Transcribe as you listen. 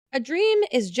A dream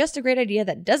is just a great idea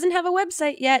that doesn't have a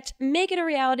website yet. Make it a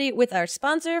reality with our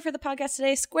sponsor for the podcast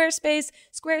today, Squarespace.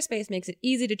 Squarespace makes it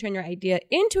easy to turn your idea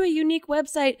into a unique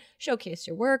website, showcase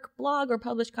your work, blog or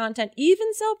publish content,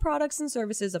 even sell products and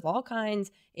services of all kinds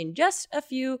in just a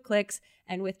few clicks.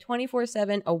 And with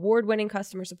 24/7 award-winning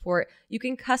customer support, you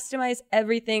can customize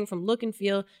everything from look and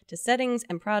feel to settings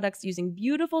and products using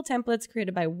beautiful templates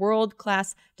created by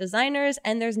world-class designers.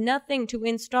 And there's nothing to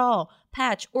install,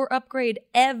 patch, or upgrade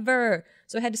ever.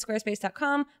 So head to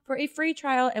squarespace.com for a free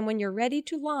trial. And when you're ready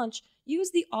to launch,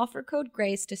 use the offer code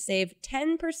GRACE to save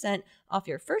 10% off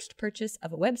your first purchase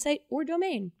of a website or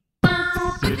domain.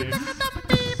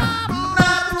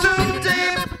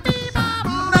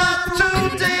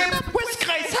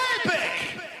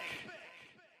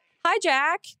 Hi,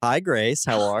 Jack. Hi, Grace.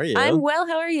 How are you? I'm well.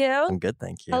 How are you? I'm good,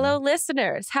 thank you. Hello,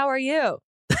 listeners. How are you?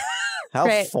 How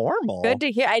Great. formal. Good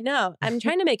to hear. I know. I'm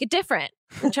trying to make it different.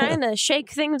 I'm trying to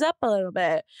shake things up a little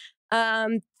bit.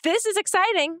 This is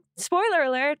exciting. Spoiler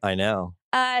alert. I know.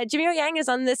 Jimmy O Yang is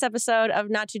on this episode of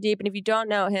Not Too Deep. And if you don't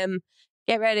know him,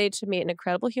 get ready to meet an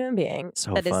incredible human being.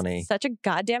 So that funny. is such a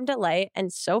goddamn delight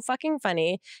and so fucking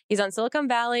funny. He's on Silicon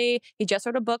Valley. He just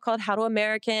wrote a book called How to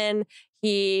American.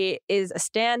 He is a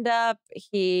stand-up.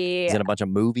 He's in a bunch of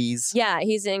movies. Yeah,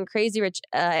 he's in Crazy Rich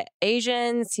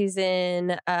Asians. He's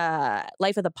in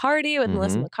Life of the Party with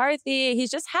Melissa McCarthy. He's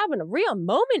just having a real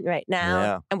moment right now.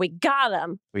 Yeah. And we got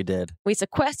him. We did. We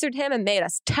sequestered him and made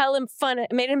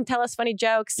him tell us funny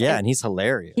jokes. Yeah, and he's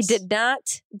hilarious. He did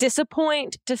not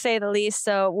disappoint, to say the least.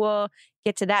 So we'll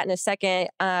get to that in a second.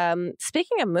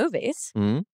 Speaking of movies,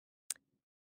 have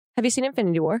you seen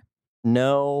Infinity War?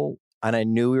 No. And I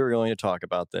knew we were going to talk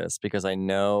about this because I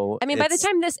know. I mean, by the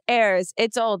time this airs,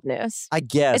 it's old news. I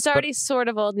guess. It's already sort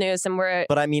of old news. And we're.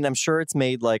 But I mean, I'm sure it's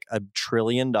made like $1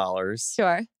 trillion.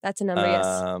 Sure. That's a number,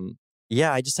 yes.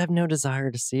 Yeah, I just have no desire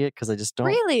to see it because I just don't.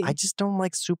 Really? I just don't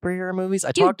like superhero movies.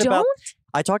 I talked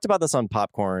about this on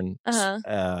Popcorn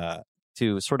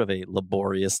to sort of a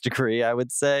laborious degree, I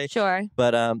would say. Sure.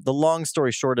 But the long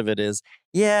story short of it is,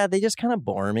 yeah, they just kind of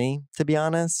bore me, to be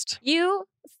honest. You,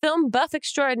 film buff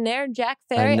extraordinaire Jack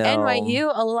Ferry,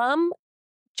 NYU alum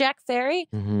Jack Ferry.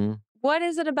 What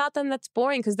is it about them that's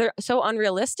boring? Because they're so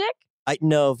unrealistic? I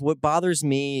know. What bothers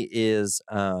me is...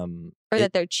 or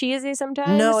that they're cheesy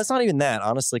sometimes? No, it's not even that,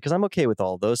 honestly, because I'm okay with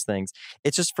all those things.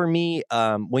 It's just for me,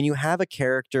 when you have a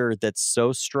character that's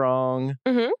so strong...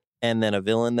 And then a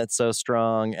villain that's so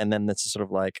strong. And then that's sort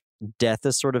of like death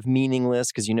is sort of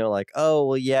meaningless because you know, like, oh,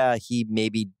 well, yeah, he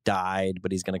maybe died,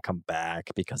 but he's going to come back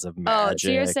because of magic. Oh,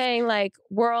 so you're saying like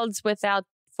worlds without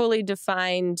fully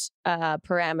defined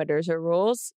parameters or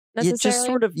rules necessarily? It just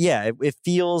sort of, it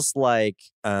feels like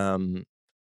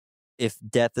if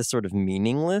death is sort of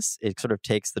meaningless, it sort of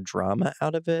takes the drama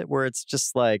out of it where it's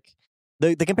just like,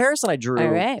 The comparison I drew. All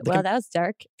right. Well, that was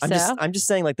dark. I'm just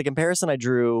saying, like, the comparison I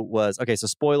drew was, okay, so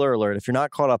spoiler alert. If you're not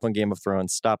caught up on Game of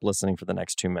Thrones, stop listening for the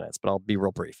next 2 minutes, but I'll be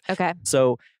real brief. Okay.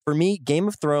 So for me, Game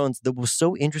of Thrones, that was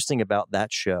so interesting about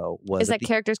that show was that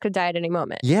characters could die at any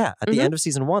moment. Yeah. At the end of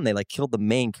season 1, they like killed the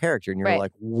main character and you're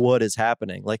like, what is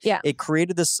happening? Like, it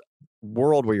created this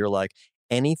world where you're like,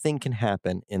 anything can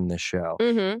happen in this show.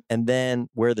 And then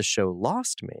where the show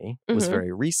lost me was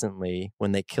very recently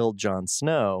when they killed Jon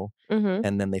Snow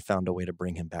and then they found a way to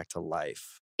bring him back to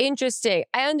life. Interesting.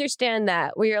 I understand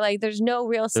that where you're like, there's no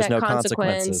real set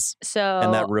consequences. So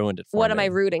and that ruined it for me. What am I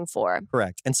rooting for?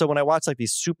 Correct. And so when I watch like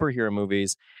these superhero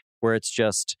movies where it's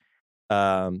just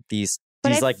these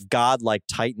like godlike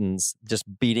titans just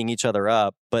beating each other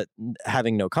up, but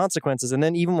having no consequences. And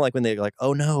then even like when they're like,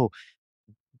 oh no,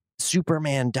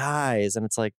 Superman dies, and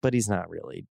it's like, but he's not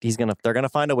really. They're gonna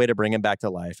find a way to bring him back to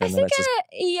life. And I get what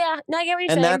you're saying.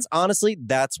 And that's honestly,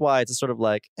 that's why it's sort of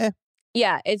like,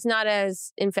 Yeah, it's not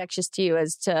as infectious to you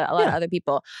as to a lot of other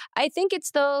people. I think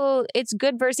it's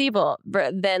good versus evil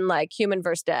than like human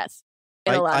versus death.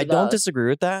 I don't disagree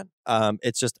with that.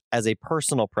 It's just as a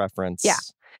personal preference. Yeah.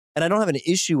 And I don't have an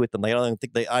issue with them. Like, I don't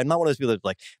think I'm not one of those people that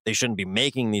like they shouldn't be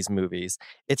making these movies.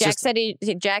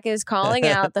 Jack is calling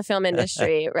out the film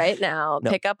industry right now.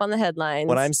 No, pick up on the headlines.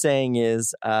 What I'm saying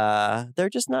is they're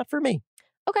just not for me.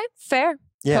 Okay, fair.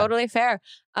 Yeah. Totally fair.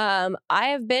 I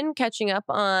have been catching up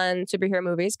on superhero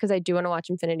movies because I do want to watch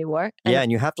Infinity War.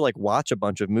 And you have to like watch a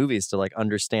bunch of movies to like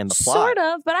understand the plot. Sort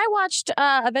of, but I watched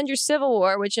Avengers Civil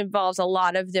War, which involves a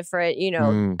lot of different,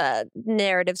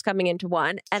 narratives coming into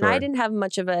one. And I didn't have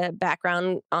much of a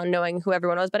background on knowing who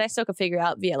everyone was, but I still could figure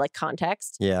out via like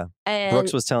context. Yeah. And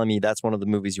Brooks was telling me that's one of the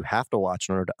movies you have to watch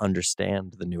in order to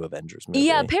understand the new Avengers movie.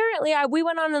 Yeah, apparently we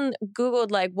went on and Googled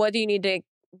like, what do you need to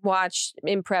watched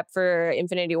in prep for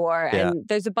Infinity War, and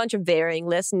there's a bunch of varying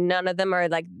lists. None of them are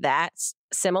like that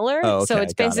similar. Oh, okay, so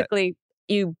it's basically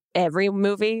every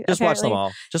movie. Just watch them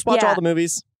all. Just watch all the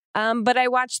movies. But I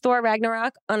watched Thor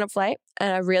Ragnarok on a flight,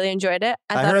 and I really enjoyed it.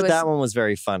 I heard that one was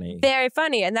very funny. Very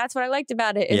funny, and that's what I liked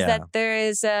about it, is that there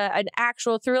is an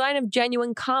actual through line of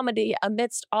genuine comedy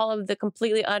amidst all of the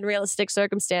completely unrealistic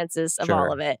circumstances of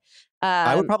all of it.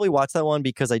 I would probably watch that one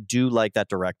because I do like that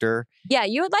director. Yeah,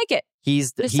 you would like it.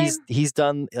 He's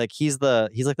done like he's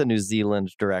like the New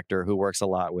Zealand director who works a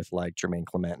lot with like Jermaine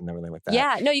Clement and everything like that.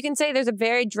 Yeah, no, you can say there's a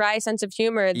very dry sense of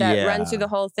humor that runs through the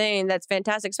whole thing. That's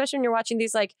fantastic, especially when you're watching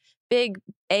these like big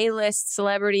A-list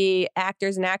celebrity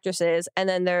actors and actresses, and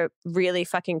then they're really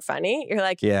fucking funny. You're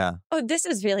like, oh, this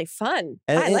is really fun.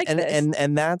 I like this.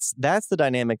 And that's the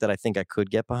dynamic that I think I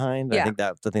could get behind. I think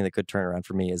that's the thing that could turn around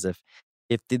for me is if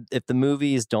the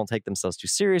movies don't take themselves too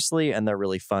seriously and they're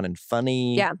really fun and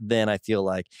funny, then I feel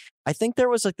like I think there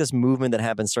was like this movement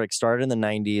that started in the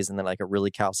 90s and then like it really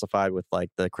calcified with like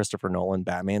the Christopher Nolan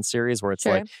Batman series where it's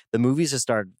like the movies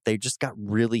they just got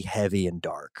really heavy and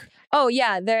dark. Oh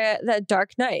yeah, the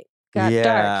Dark Knight got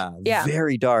dark. Yeah,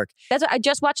 very dark. That's what I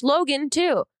just watched Logan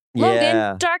too.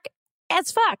 Logan, dark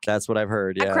as fuck. That's what I've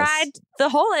heard. Yes. I cried the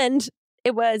whole end.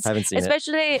 It was, haven't seen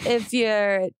especially if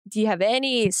do you have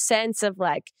any sense of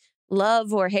like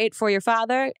love or hate for your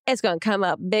father? It's going to come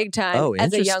up big time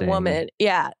as a young woman.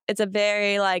 Yeah. It's a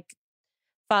very like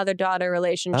father-daughter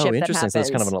relationship that happens. So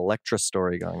it's kind of an Electra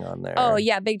story going on there. Oh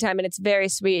yeah, big time. And it's very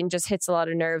sweet and just hits a lot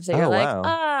of nerves that you're like,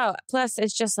 oh, plus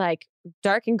it's just like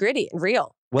dark and gritty and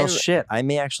real. Well, shit, I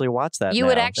may actually watch that. You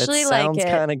would actually like it. Sounds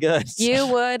kind of good. You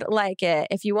would like it.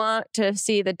 If you want to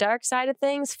see the dark side of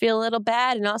things, feel a little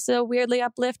bad and also weirdly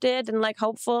uplifted and like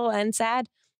hopeful and sad,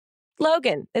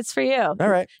 Logan, it's for you. All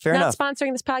right, fair enough. Not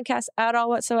sponsoring this podcast at all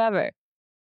whatsoever.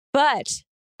 But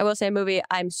I will say a movie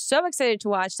I'm so excited to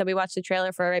watch that we watched the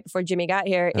trailer for right before Jimmy got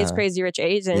here is Crazy Rich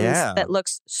Asians. That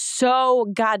looks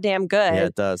so goddamn good. Yeah,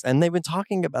 it does. And they've been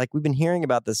talking about, like, we've been hearing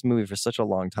about this movie for such a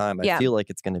long time. I feel like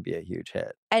it's going to be a huge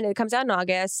hit. And it comes out in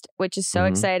August, which is so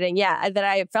exciting. Yeah, that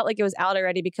I felt like it was out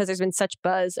already because there's been such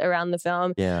buzz around the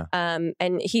film. Yeah.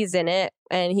 And he's in it.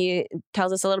 And he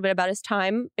tells us a little bit about his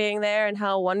time being there and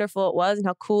how wonderful it was and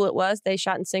how cool it was. They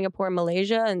shot in Singapore and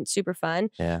Malaysia and super fun.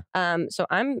 Yeah. So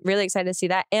I'm really excited to see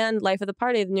that. And Life of the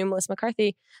Party, the new Melissa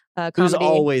McCarthy comedy. Who's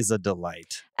always a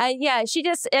delight. Yeah, she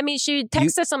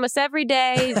texts us almost every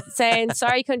day saying,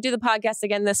 sorry you couldn't do the podcast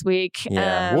again this week.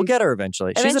 Yeah, we'll get her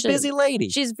eventually. She's a busy lady.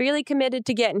 She's really committed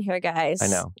to getting here, guys. I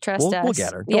know. Trust us. We'll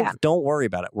get her. Don't worry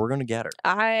about it. We're going to get her.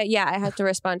 I have to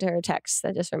respond to her text.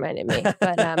 That just reminded me.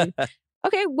 But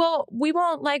okay, well, we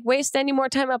won't like waste any more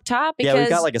time up top because we've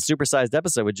got like a supersized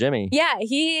episode with Jimmy. Yeah,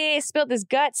 he spilled his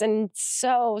guts and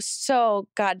so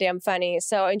goddamn funny.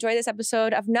 So enjoy this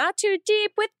episode of Not Too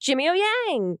Deep with Jimmy O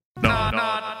Yang.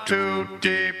 Not Too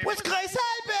Deep with Grace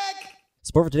Helbig.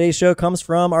 Support for today's show comes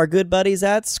from our good buddies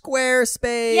at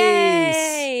Squarespace.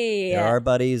 Yay! They're our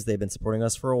buddies. They've been supporting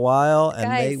us for a while,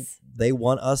 and they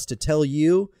want us to tell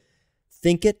you,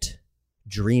 think it,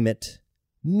 dream it,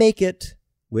 make it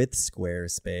with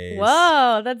Squarespace.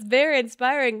 Whoa, that's very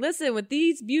inspiring. Listen, with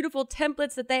these beautiful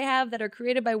templates that they have that are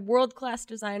created by world-class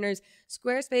designers,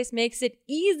 Squarespace makes it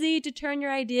easy to turn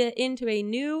your idea into a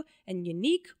new and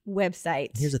unique website.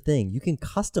 Here's the thing. You can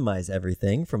customize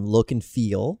everything from look and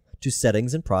feel to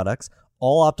settings and products,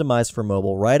 all optimized for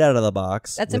mobile right out of the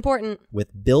box. That's important.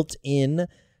 With built-in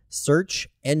search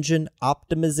engine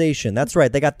optimization. That's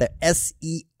right. They got the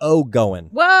SEO going.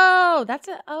 Whoa, that's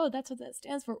what that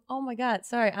stands for. Oh my God.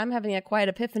 Sorry, I'm having a quiet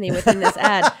epiphany within this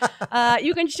ad.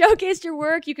 You can showcase your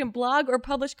work. You can blog or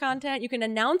publish content. You can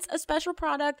announce a special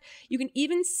product. You can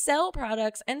even sell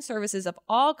products and services of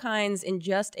all kinds in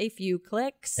just a few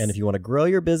clicks. And if you want to grow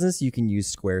your business, you can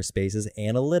use Squarespace's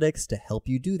analytics to help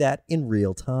you do that in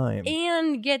real time.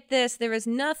 And get this, there is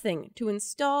nothing to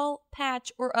install,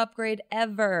 patch, or upgrade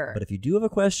ever. But if you do have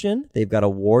a question, they've got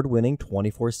award-winning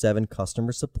 24/7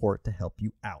 customer support to help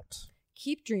you out.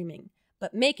 Keep dreaming,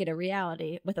 but make it a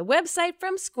reality with a website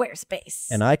from Squarespace.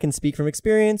 And I can speak from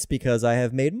experience because I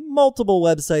have made multiple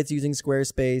websites using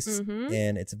Squarespace,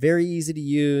 and it's very easy to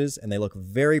use, and they look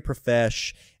very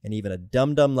profesh, and even a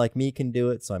dum-dum like me can do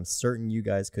it, so I'm certain you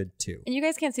guys could too. And you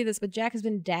guys can't see this, but Jack has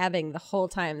been dabbing the whole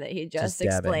time that he just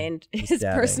explained his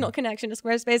personal connection to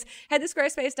Squarespace. Head to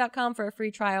squarespace.com for a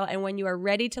free trial, and when you are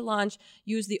ready to launch,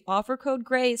 use the offer code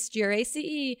GRACE,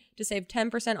 GRACE, to save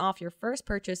 10% off your first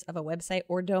purchase of a website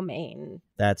or domain.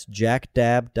 That's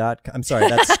jackdab.com. I'm sorry,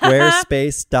 that's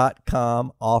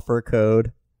squarespace.com, offer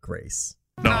code GRACE.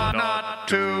 Not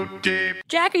too deep.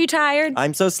 Jack, are you tired?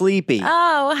 I'm so sleepy.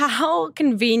 Oh, how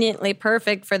conveniently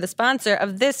perfect for the sponsor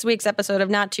of this week's episode of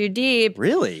Not Too Deep.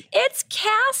 Really? It's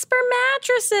Casper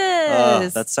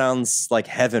mattresses. That sounds like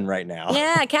heaven right now.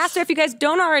 Yeah, Casper, if you guys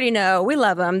don't already know, we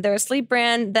love them. They're a sleep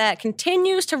brand that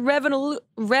continues to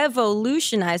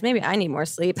revolutionize, maybe I need more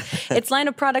sleep, its line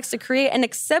of products to create an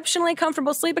exceptionally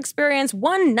comfortable sleep experience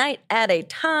one night at a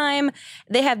time.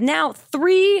 They have now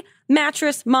 3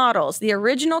 mattress models: the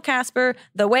original Casper,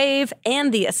 the Wave,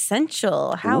 and the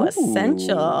Essential. How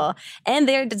essential. And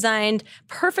they're designed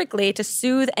perfectly to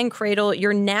soothe and cradle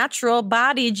your natural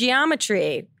body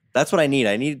geometry. That's what I need.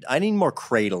 I need more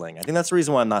cradling. I think that's the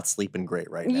reason why I'm not sleeping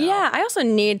great right now. Yeah, I also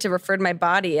need to refer to my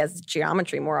body as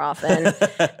geometry more often.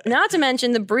 Not to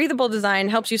mention, the breathable design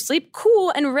helps you sleep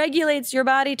cool and regulates your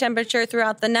body temperature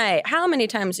throughout the night. How many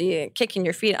times are you kicking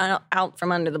your feet out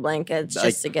from under the blankets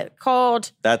just to get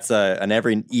cold? That's an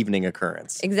every evening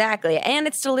occurrence. Exactly. And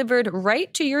it's delivered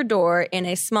right to your door in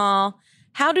a small,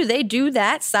 how do they do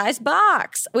that size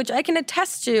box, which I can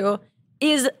attest to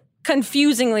is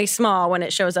confusingly small when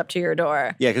it shows up to your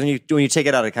door. Yeah, because when you take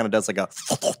it out, it kind of does like a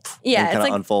yeah, it kind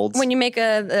of unfolds. When you make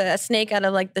a snake out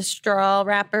of like the straw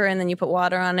wrapper and then you put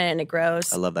water on it and it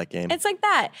grows. I love that game. It's like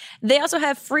that. They also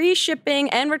have free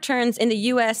shipping and returns in the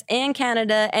US and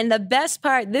Canada. And the best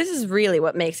part, this is really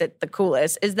what makes it the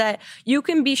coolest, is that you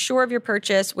can be sure of your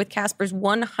purchase with Casper's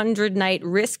 100-night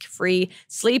risk-free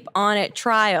sleep on it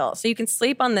trial. So you can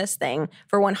sleep on this thing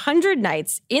for 100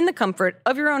 nights in the comfort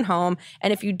of your own home.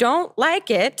 And if you don't like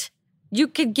it, you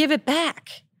could give it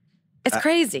back. It's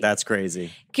crazy. That's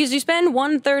crazy. Because you spend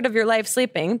 1/3 of your life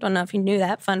sleeping. Don't know if you knew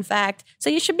that. Fun fact. So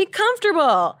you should be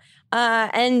comfortable.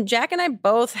 And Jack and I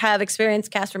both have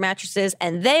experienced Casper mattresses,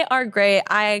 and they are great.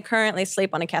 I currently sleep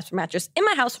on a Casper mattress in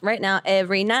my house right now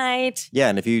every night. Yeah,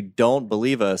 and if you don't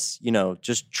believe us,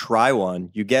 just try one.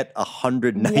 You get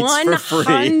 100 nights for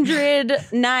free.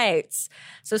 100 nights.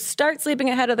 So start sleeping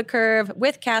ahead of the curve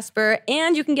with Casper,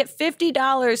 and you can get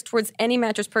 $50 towards any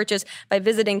mattress purchase by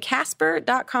visiting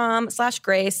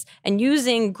casper.com/grace and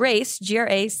using Grace,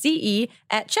 GRACE,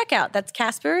 at checkout. That's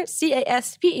Casper,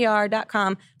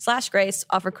 CASPER.com/Grace.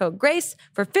 Offer code GRACE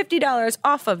for $50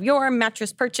 off of your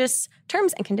mattress purchase.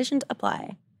 Terms and conditions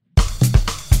apply.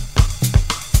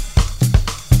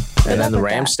 And then the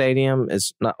Rams Stadium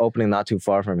is not opening not too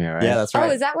far from here, right? Yeah, that's right.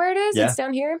 Oh, is that where it is? Yeah. It's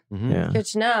down here? Mm-hmm. Yeah. Good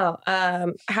to know.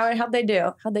 How'd they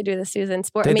do? How'd they do this season?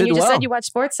 They you did just well. said you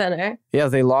watched SportsCenter. Yeah,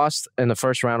 they lost in the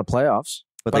first round of playoffs.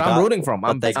 But I'm rooting for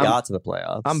them. They got to the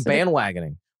playoffs. I'm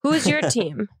bandwagoning. Who's your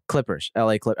team? Clippers,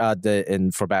 LA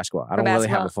Clippers, for basketball. I don't really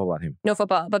have a football team. No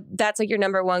football, but that's like your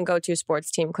number one go-to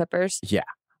sports team, Clippers. Yeah.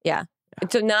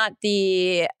 So not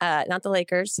the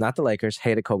Lakers. Not the Lakers.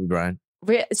 Hated Kobe Bryant.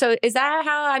 So is that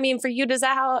how? I mean, for you, does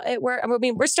that how it work? I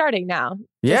mean, we're starting now.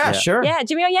 Yeah, sure. Yeah,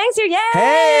 Jimmy O Yang's here. Yay!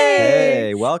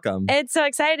 Hey, welcome. It's so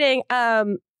exciting.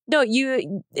 No,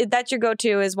 that's your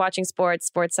go-to is watching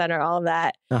SportsCenter, all of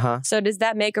that. So does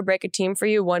that make or break a team for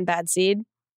you? One bad seed?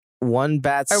 One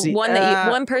bad seed? Or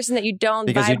one person that you don't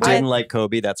because vibe you didn't with? like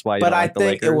Kobe, that's why you But don't I like the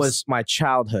think Lakers. it was my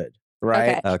childhood,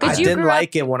 right? Okay. I didn't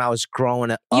like it when I was growing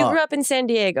up. You grew up in San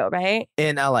Diego, right?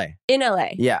 In LA. In LA.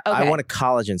 Yeah. Okay. I went to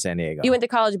college in San Diego. You went to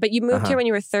college, but you moved here when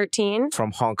you were 13?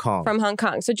 From Hong Kong. From Hong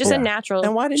Kong. So just a natural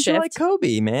And why didn't shift. you like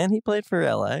Kobe, man? He played for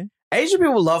LA. Asian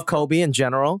people love Kobe in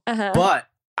general, but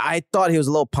I thought he was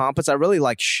a little pompous. I really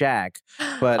like Shaq,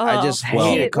 but I just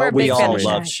hated Kobe. We all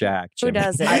love Shaq. Who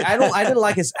doesn't? I didn't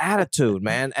like his attitude,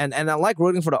 man, and I like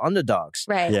rooting for the underdogs.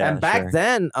 Right. Yeah, and back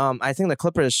then, I think the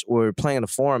Clippers were playing in the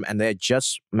Forum, and they're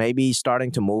just maybe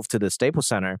starting to move to the Staples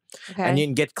Center, and you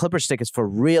can get Clippers tickets for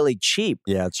really cheap.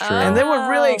 Yeah, it's true. And they were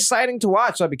really exciting to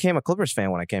watch. So I became a Clippers fan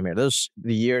when I came here. This was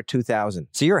the year 2000.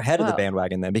 So you're ahead of the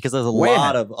bandwagon then, because there's a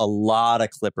lot of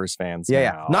Clippers fans.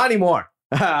 Yeah, not anymore.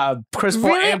 Chris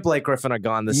Paul and Blake Griffin are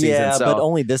gone this season. Yeah, so. but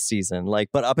only this season.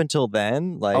 But up until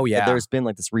then, there's been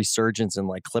this resurgence in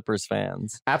Clippers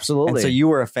fans. Absolutely. And so you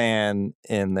were a fan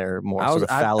in their more sort of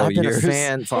fallow I've been years. a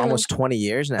fan for almost 20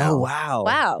 years now. Oh, wow.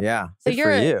 Wow. Yeah. So Good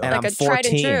you're for you. And like I'm a tried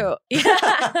and 14. true.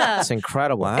 Yeah. It's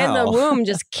incredible. Wow. In the womb,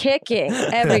 just kicking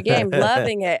every game,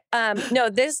 loving it.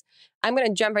 I'm going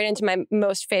to jump right into my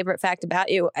most favorite fact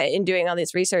about you in doing all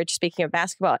this research, speaking of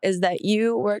basketball, is that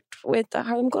you worked with the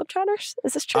Harlem Globetrotters.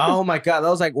 Is this true? Oh, my God.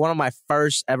 That was one of my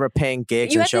first ever paying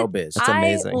gigs in showbiz. That's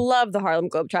amazing. I love the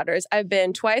Harlem Globetrotters. I've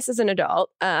been twice as an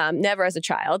adult, never as a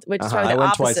child, which is probably I the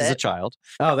went opposite. twice as a child.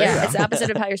 Oh, there you go. It's the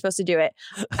opposite of how you're supposed to do it.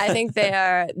 I think they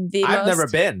are the I've never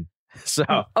been. So.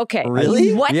 Okay.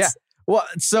 Really? What? Yeah. Well,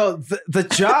 so the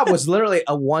job was literally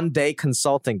a one-day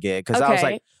consulting gig because I was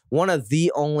one of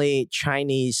the only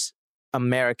Chinese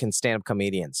American stand-up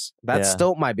comedians. That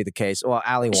still might be the case. Well,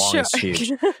 Ali Wong is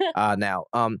huge now.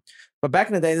 But back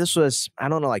in the day, this was, I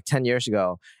don't know, like 10 years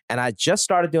ago. And I just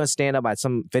started doing stand-up. I had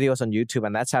some videos on YouTube,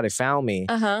 and that's how they found me.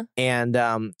 And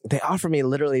they offered me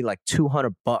literally like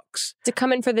 $200 to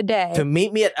come in for the day. To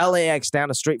meet me at LAX down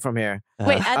the street from here.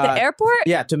 Wait, at the airport?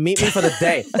 Yeah, to meet me for the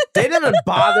day. They didn't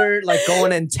bother like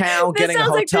going in town, getting a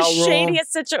hotel room. This sounds like the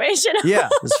shadiest situation. Yeah.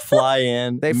 Just fly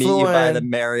in, they meet you by the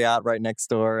Marriott right next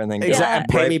door, and then and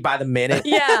pay me by the minute.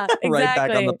 Yeah, exactly. Right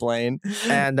back on the plane.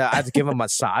 And I had to give a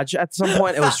massage at some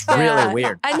point. It was really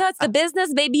weird. I know, it's the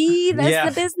business, baby.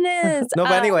 That's the business. No,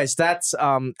 but anyways, that's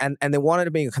and they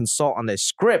wanted me to consult on their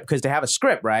script because they have a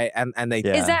script, right? And they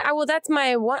is that well? That's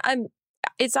my one.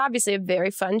 It's obviously a very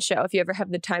fun show. If you ever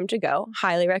have the time to go,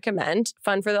 highly recommend.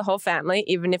 Fun for the whole family,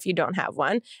 even if you don't have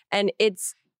one. And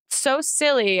it's so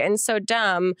silly and so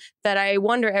dumb that I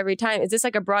wonder every time, is this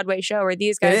like a Broadway show where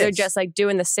these guys are just like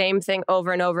doing the same thing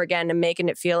over and over again and making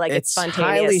it feel like it's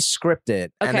spontaneous? Highly scripted,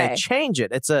 and they change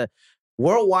it. It's a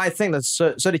worldwide thing.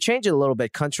 So they change it a little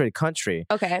bit country to country.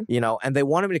 Okay. You know, and they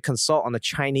wanted me to consult on the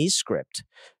Chinese script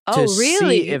to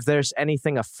see if there's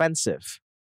anything offensive.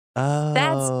 Oh,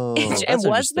 that's and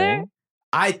was there?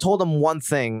 I told them one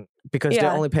thing because they're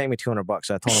only paying me $200.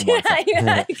 So I told them one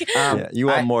thing. You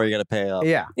want more, you got to pay up.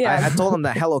 Yeah. I told them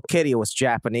that Hello Kitty was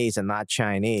Japanese and not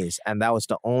Chinese. And that was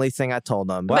the only thing I told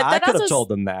them. Well, I could have told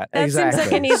them that. That seems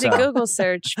like an easy Google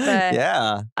search. But,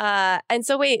 yeah. And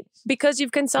so wait, because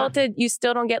you've consulted, you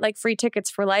still don't get like free tickets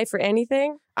for life or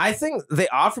anything? I think they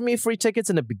offered me free tickets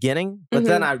in the beginning, but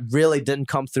then I really didn't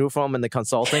come through for them in the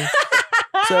consulting.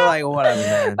 So like, whatever,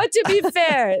 man. But to be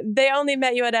fair, they only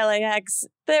met you at LAX.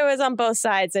 There was on both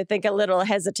sides, I think, a little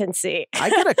hesitancy. I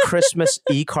get a Christmas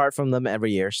e-card from them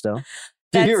every year still.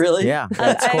 Do you really? Yeah.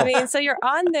 I mean, so you're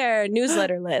on their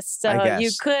newsletter list. So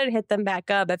you could hit them back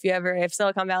up if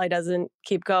Silicon Valley doesn't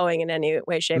keep going in any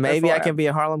way, shape, or form. Maybe I can be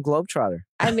a Harlem Globetrotter.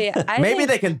 I mean, maybe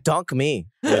they can dunk me.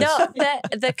 No,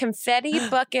 the confetti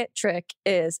bucket trick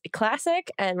is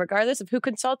classic, and regardless of who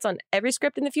consults on every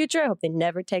script in the future, I hope they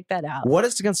never take that out. What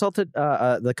is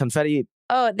the confetti?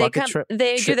 Oh,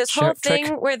 they do this whole thing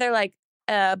where they're like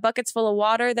buckets full of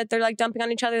water that they're like dumping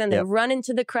on each other. Then they run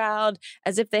into the crowd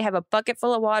as if they have a bucket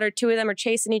full of water. Two of them are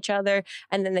chasing each other,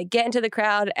 and then they get into the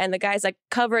crowd, and the guy's like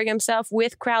covering himself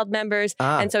with crowd members,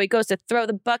 and so he goes to throw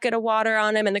the bucket of water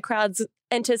on him, and the crowd's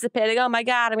anticipating, oh my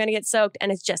God, I'm going to get soaked.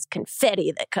 And it's just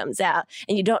confetti that comes out.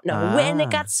 And you don't know when it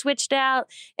got switched out.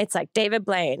 It's like David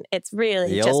Blaine. It's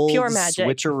really just pure magic.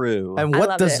 Switcheroo. And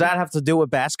what does that have to do with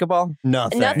basketball?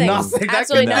 Nothing.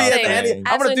 Absolutely nothing.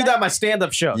 I'm going to do that at my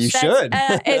stand-up shows. You should.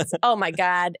 Oh my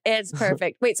God. It's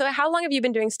perfect. Wait, so how long have you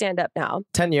been doing stand-up now?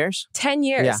 10 years. 10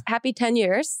 years. Yeah. Happy 10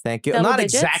 years. Thank you. Not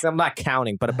exact. I'm not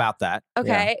counting, but about that.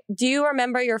 Okay. Yeah. Do you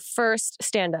remember your first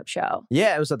stand-up show?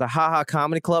 Yeah, it was at the Ha Ha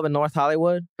Comedy Club in North Hollywood.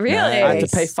 Really? Nice. I had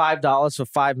to pay $5 for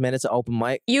 5 minutes of open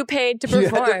mic. You paid to perform. You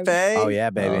had to pay? Oh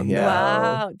yeah, baby. Oh, yeah.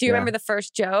 Wow. Do you remember the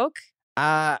first joke?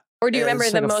 Or do you remember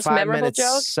the most memorable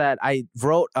joke? Set. I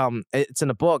wrote. It's in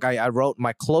a book. I wrote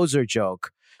my closer joke.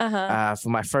 For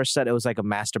my first set, it was like a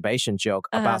masturbation joke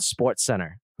about Sports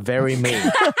Center. Very mean.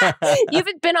 You've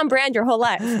been on brand your whole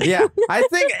life. Yeah, I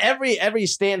think every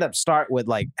stand-up start with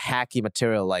like hacky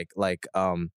material, like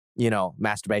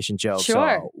masturbation jokes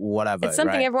or whatever. It's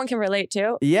something everyone can relate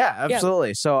to. Yeah, absolutely.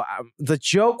 Yeah. So the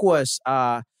joke was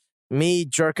me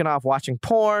jerking off watching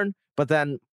porn, but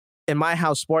then in my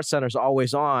house, Sports Center's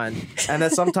always on. And then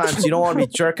sometimes you don't want to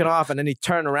be jerking off, and then you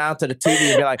turn around to the TV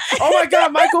and be like, oh my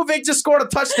God, Michael Vick just scored a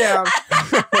touchdown.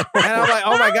 And I'm like,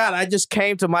 oh my God, I just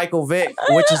came to Michael Vick,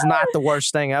 which is not the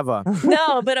worst thing ever.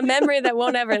 No, but a memory that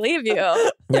won't ever leave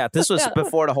you. Yeah, this was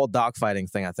before the whole dogfighting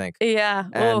thing, I think. Yeah.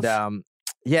 And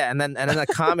yeah, and then a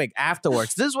comic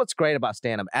afterwards. This is what's great about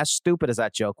stand-up. As stupid as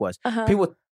that joke was,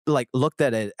 people like looked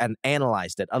at it and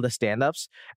analyzed it, other stand-ups,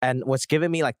 and was giving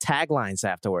me like taglines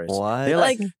afterwards. What? They're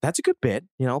like, that's a good bit,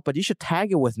 but you should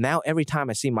tag it with, now every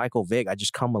time I see Michael Vick, I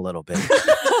just come a little bit.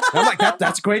 I'm like,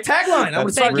 that's a great tagline. I'm going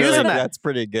to start using that. That's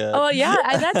pretty good. Oh, yeah.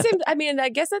 And that seems, I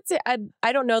guess that's it.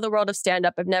 I don't know the world of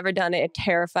stand-up. I've never done it. It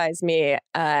terrifies me.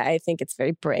 I think it's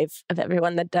very brave of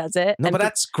everyone that does it. No, but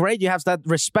that's great. You have that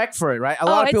respect for it, right? A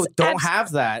lot of people don't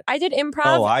have that. I did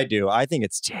improv. Oh, I do. I think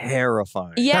it's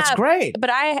terrifying. Yeah. That's great. But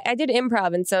I did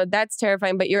improv, and so that's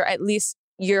terrifying. But you're at least...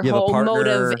 Your whole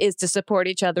motive is to support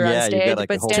each other on stage. Like,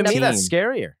 but to me, that's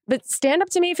scarier. But stand-up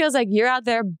to me feels like you're out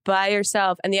there by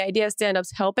yourself. And the idea of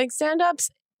stand-ups helping stand-ups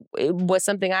was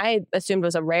something I assumed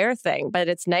was a rare thing. But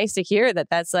it's nice to hear that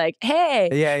that's like,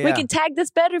 hey, we can tag this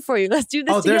better for you. Let's do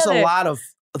this together. There's a lot of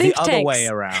Think the other tanks. way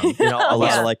around. You know, A lot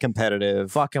Yeah. of like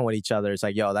competitive. fucking with each other. It's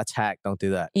like, yo, that's hack. Don't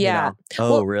do that. you Yeah. know?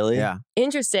 Oh, Well, really? Yeah.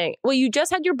 Interesting. Well, you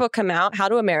just had your book come out, How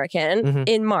to American, Mhm.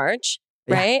 in March,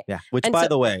 Yeah, right? Yeah. Which, And by so-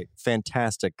 the way,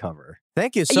 fantastic cover.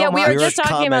 Thank you so Yeah, much. we were just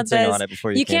talking about commenting this. on it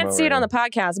before You came can't see it over. on the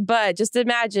podcast, but just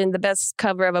imagine the best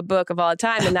cover of a book of all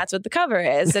time, and that's what the cover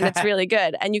is, and it's really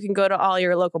good. And you can go to all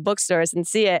your local bookstores and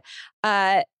see it.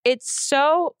 It's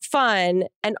so fun,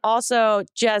 and also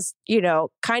just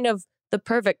kind of the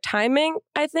perfect timing,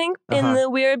 I think, in Uh-huh. the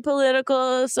weird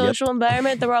political, social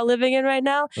environment that we're all living in right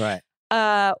now. Right.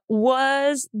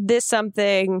 Was this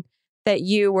something that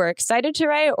you were excited to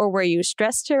write, or were you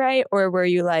stressed to write, or were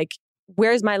you like,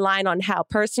 where's my line on how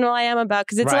personal I am about?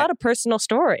 Because it's a Right. lot of personal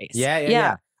stories.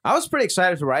 Yeah. I was pretty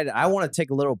excited to write it. I want to take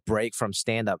a little break from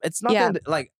stand up. It's nothing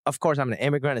like, of course, I'm an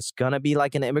immigrant. It's going to be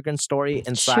like an immigrant story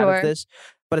inside Sure. of this,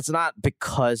 but it's not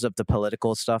because of the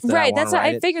political stuff that Right. I That's want what to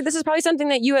I write. figured. This is probably something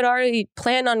that you had already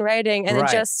planned on writing. And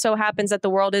Right. it just so happens that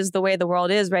the world is the way the world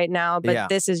is right now. But Yeah.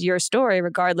 this is your story,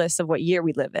 regardless of what year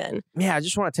we live in. Yeah, I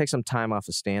just want to take some time off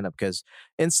of stand up because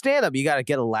in stand up, you got to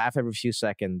get a laugh every few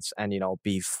seconds and,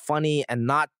 be funny and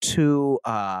not too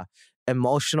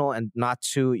emotional and not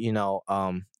too,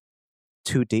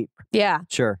 too deep. Yeah.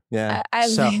 Sure. Yeah. I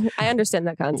So- I understand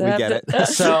that concept. get it.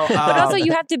 So, but also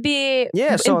you have to be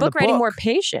yeah, so in in the book writing book- more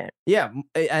patient. Yeah,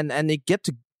 and they get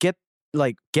to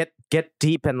get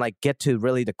deep and like get to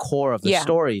really the core of the Yeah.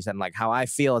 stories and like how I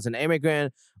feel as an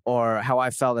immigrant or how I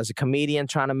felt as a comedian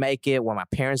trying to make it when my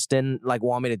parents didn't like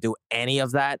want me to do any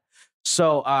of that.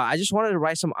 So I just wanted to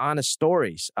write some honest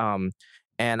stories, and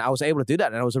I was able to do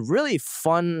that, and it was a really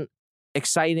fun,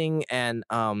 exciting, and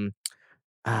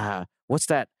what's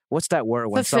that word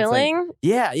when something? Fulfilling,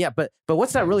 Yeah, but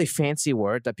what's that really fancy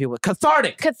word that people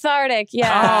cathartic? cathartic.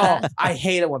 Yeah. Oh, I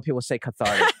hate it when people say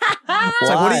cathartic. Oh. It's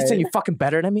like, what are you Why? saying? You fucking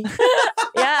better than me?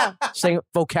 Yeah. Saying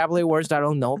vocabulary words that I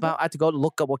don't know about. I had to go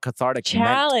look up what cathartic meant.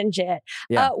 Challenge it.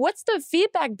 Yeah. What's the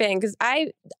feedback been? Because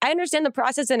I understand the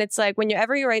process, and it's like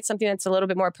whenever you write something that's a little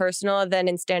bit more personal than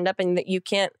in stand up, and that you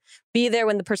can't be there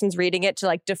when the person's reading it to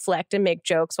like deflect and make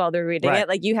jokes while they're reading Right. it.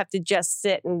 Like you have to just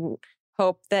sit and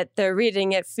hope that they're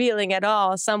reading it, feeling it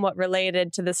all somewhat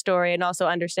related to the story, and also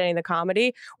understanding the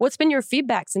comedy. What's been your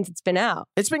feedback since it's been out?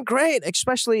 It's been great,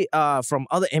 especially from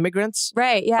other immigrants.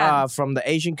 Right. Yeah. From the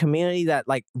Asian community that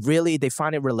like really they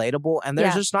find it relatable, and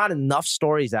there's Yeah. just not enough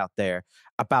stories out there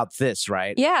about this,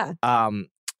 right? yeah.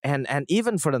 And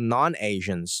even for the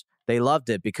non-Asians, they loved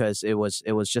it because it was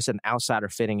just an outsider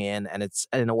fitting in, and it's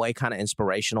in a way kind of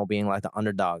inspirational, being like the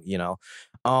underdog, yeah,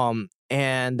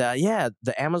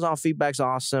 the Amazon feedback's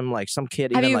awesome. Like some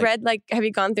kid, Have even, you like, read have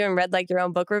you gone through and read like your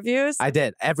own book reviews? I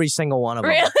did every single one of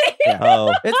them. Really?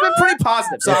 Oh, It's been pretty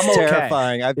positive, so it's I'm okay.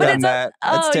 terrifying. I've But done it's that. It's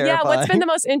Oh terrifying. yeah. What's been the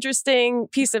most interesting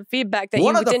piece of feedback that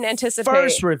One you of the didn't anticipate?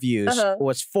 first reviews Uh-huh.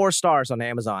 was 4 stars on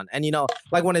Amazon, and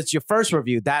like when it's your first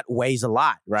review, that weighs a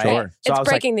lot, right? Sure. So It's I was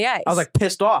breaking the ice. I was like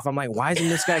pissed off. I'm like, why isn't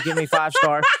this guy giving me 5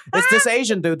 stars? It's this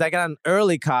Asian dude that got an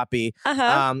early copy,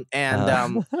 uh-huh.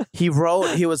 he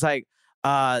was like,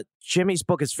 Jimmy's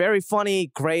book is very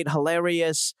funny, great,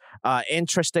 hilarious,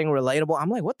 interesting, relatable. I'm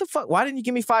like, what the fuck? Why didn't you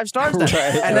give me 5 stars then? Right,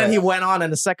 and then right. he went on in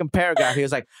the second paragraph. He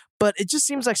was like, but it just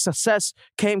seems like success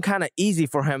came kind of easy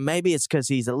for him. Maybe it's because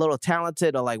he's a little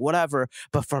talented or like whatever.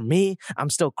 But for me, I'm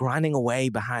still grinding away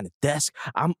behind a desk.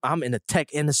 I'm in the tech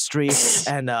industry,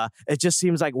 and it just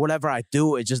seems like whatever I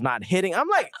do, it's just not hitting. I'm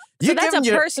like, So that's a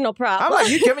personal problem. I'm like,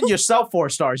 you're giving yourself 4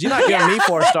 stars. You're not giving me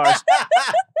 4 stars.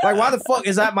 Like, why the fuck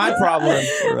is that my problem?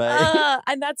 Right.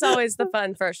 And that's always the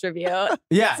fun first review.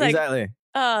 Yeah, It's like- exactly.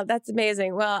 Oh, that's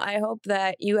amazing. Well, I hope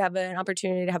that you have an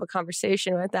opportunity to have a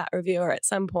conversation with that reviewer at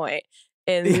some point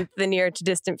in the near to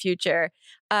distant future.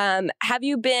 Have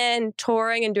you been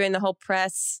touring and doing the whole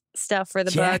press stuff for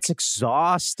the Yeah, book? it's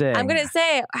exhausting. I'm going to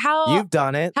say, how You've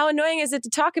done it annoying is it to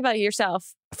talk about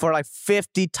yourself for like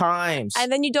 50 times. and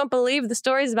then you don't believe the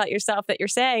stories about yourself that you're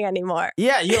saying anymore?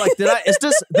 Yeah, you're like,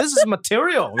 this is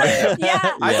material right now. Yeah.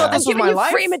 I thought I'm this was giving my you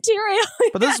life. free material.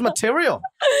 But this is material.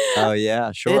 Oh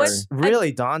yeah, sure. It's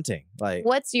really daunting. Like,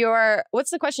 What's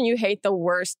the question you hate the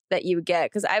worst that you get?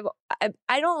 Because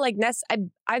I don't like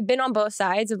I've been on both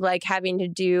sides of like having to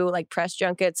do like press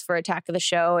junkets for Attack of the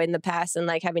Show in the past, and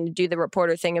like having to do the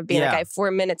reporter thing of being like Yeah. I have 4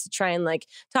 minutes to try and like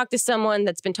talk to someone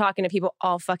that's been talking to people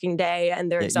all fucking day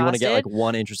and they're Yeah, you exhausted. want to get like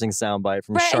one interesting soundbite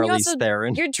from Right, and you Charlize also-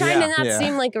 Theron. You're trying to not Yeah.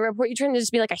 seem like a reporter. You're trying to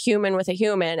just be like a human with a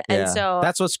human, and Yeah. so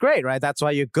that's what's great, right? That's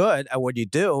why you're good at what you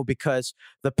do, because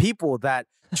the people that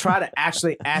try to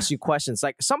actually ask you questions.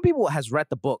 Like some people has read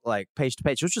the book like page to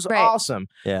page, which is Right. awesome.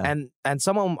 Yeah. And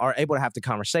some of them are able to have the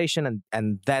conversation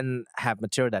and then have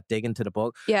material that dig into the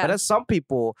book. Yeah. But then some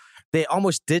people, they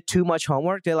almost did too much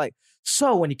homework. They're like,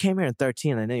 so when you came here in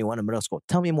 13 and then you went to middle school,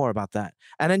 tell me more about that.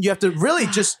 And then you have to really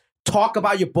just talk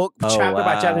about your book chapter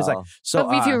by chapter. It's like, so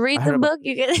But if you read I heard the about- book,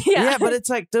 you get yeah, but it's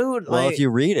like, dude, Well, like, if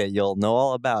you read it, you'll know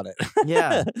all about it.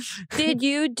 yeah, Did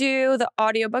you do the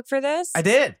audiobook for this? I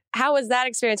did. How was that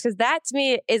experience? Because that to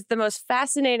me is the most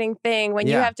fascinating thing when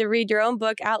you Yeah. have to read your own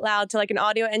book out loud to like an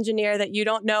audio engineer that you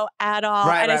don't know at all.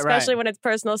 Right, and right, especially right. when it's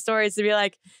personal stories to be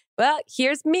like, well,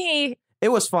 here's me. It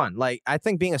was fun. Like I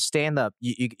think being a stand-up,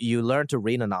 you learn to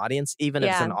read an audience, even if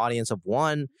it's Yeah. an audience of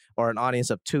 1 or an audience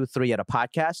of 2, 3 at a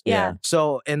podcast. Yeah.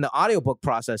 So in the audiobook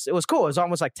process, it was cool. It was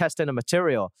almost like testing the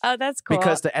material Oh, that's cool.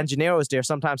 because the engineer was there.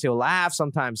 Sometimes he'll laugh,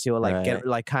 sometimes he'll like get Right.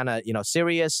 like kind of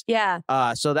serious. yeah.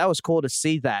 So that was cool to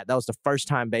see that. That was the first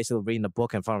time basically reading the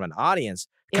book in front of an audience.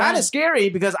 Kind Yeah. of scary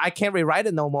because I can't rewrite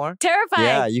it no more. Terrifying.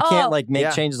 Yeah, you Oh, can't like make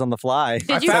Yeah. changes on the fly.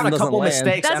 Did I you- found a Doesn't couple land.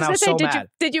 mistakes That's and what I I was was so gonna say. mad.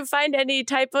 Did you find any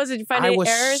typos? Did you find I any was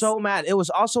errors? so mad. It was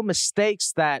also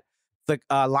mistakes that the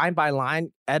line by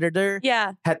line editor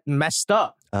Yeah. had messed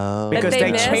up Oh, because they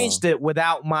they missed? changed it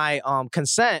without my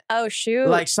consent. Oh shoot.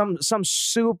 Like some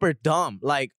super dumb.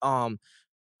 Like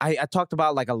I talked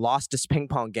about like I lost this ping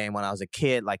pong game when I was a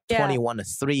kid, like Yeah.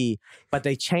 21-3, but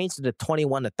they changed it to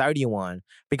 21-31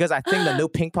 because I think the new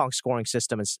ping pong scoring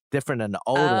system is different than the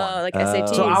old one. like Oh.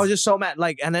 SATs. So I was just so mad.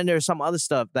 Like, and then there's some other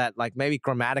stuff that like maybe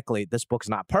grammatically this book's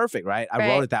not perfect, right? I Right.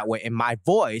 wrote it that way in my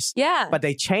voice, yeah. but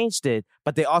they changed it,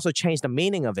 but they also changed the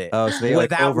meaning of it. Oh, so they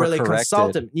like Without really overcorrected.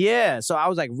 consulting. Yeah. So I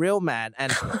was like real mad.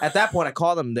 And at that point I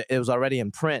called them, it was already in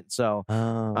print. So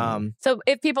Oh. So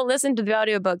if people listen to the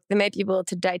audiobook, they may be able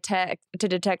to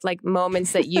detect like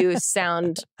moments that you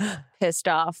sound pissed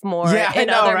off more Yeah, I in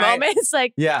know, other right? moments.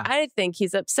 Like yeah. I think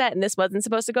he's upset and this wasn't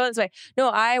supposed to go this way. No,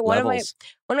 one of Levels.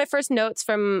 my first notes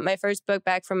from my first book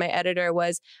back from my editor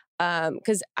was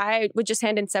because I would just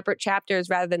hand in separate chapters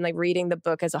rather than like reading the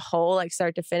book as a whole, like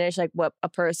start to finish, like what a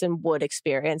person would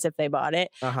experience if they bought it.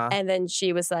 Uh-huh. And then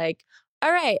she was like,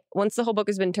 all right, once the whole book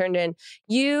has been turned in,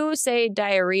 you say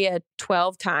diarrhea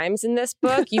 12 times in this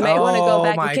book. You might want to go Oh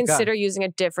back my and consider using a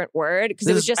different word because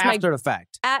This it was is just my, after the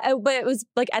fact. but it was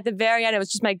like at the very end, it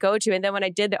was just my go-to. And then when I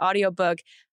did the audiobook,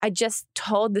 I just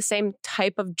told the same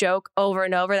type of joke over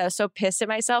and over that I was so pissed at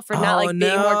myself for not Oh, like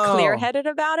being more no. clear-headed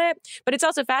about it. But it's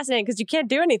also fascinating because you can't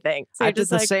do anything. So I you're did just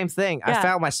the like, same thing. yeah. I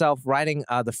found myself writing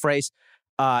the phrase,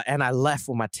 and I left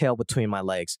with my tail between my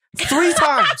legs 3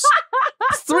 times.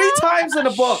 3 times in the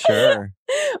book. Sure.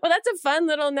 well, that's a fun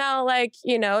little now, like,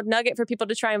 nugget for people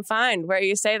to try and find where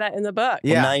you say that in the book.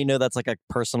 Well, Yeah. now you know that's like a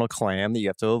personal clam that you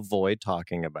have to avoid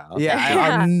talking about. Yeah,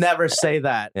 Yeah. I'll never say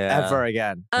that Yeah. ever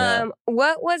again. Yeah.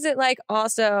 What was it like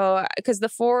also? Because the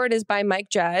forward is by Mike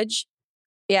Judge.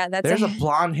 Yeah, that's There's a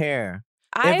blonde hair.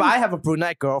 If I'm- I have a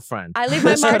brunette girlfriend, I leave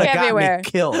my this mark would've got me everywhere.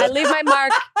 killed. I leave my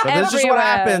mark But everywhere. this is what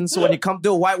happens when you come to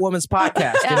a white woman's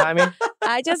podcast. You know what I mean?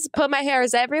 I just put my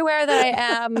hairs everywhere that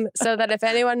I am so that if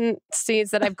anyone sees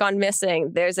that I've gone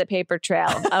missing, there's a paper trail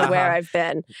of where Uh-huh. I've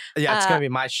been. Yeah, it's gonna be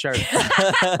my shirt.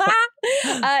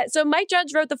 So Mike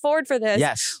Judge wrote the forward for this.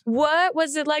 Yes. What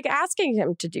was it like asking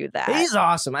him to do that? He's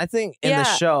awesome. I think in the Yeah.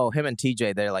 show, him and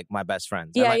TJ, they're like my best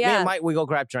friends. Yeah, and like, Me yeah. and Mike, we go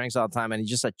grab drinks all the time, and he's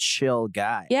just a chill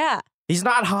guy. yeah. He's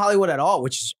not Hollywood at all,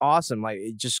 which is awesome. Like,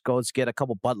 he just goes get a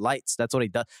couple Bud Lights. That's what he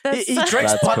does. He That's-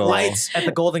 drinks That's Bud cool. Lights at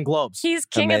the Golden Globes. He's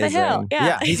king of the hill. Amazing. Yeah.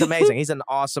 Yeah, he's amazing. He's an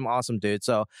awesome, awesome dude.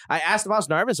 So I asked him, I was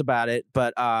nervous about it,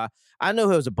 but I knew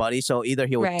he was a buddy. So either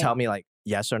he would Right. tell me like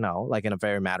yes or no, like in a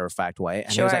very matter of fact way.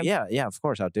 And he was Sure. like, yeah, of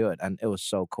course I'll do it. And it was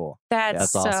so cool. That's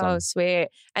That's so awesome. sweet.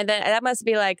 And then that must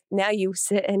be like, now you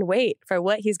sit and wait for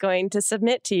what he's going to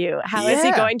submit to you. How is he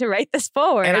Yeah. going to write this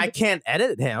forward? And I can't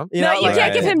edit him. You no, know, you like,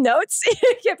 can't give Right. him notes.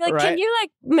 You can't be like, Right. can you like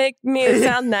make me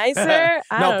sound nicer?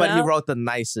 I no, don't but know. he wrote the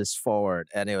nicest forward,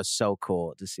 and it was so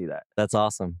cool to see that. That's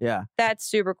awesome. Yeah. That's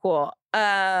super cool.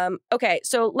 Okay,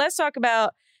 so let's talk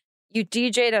about you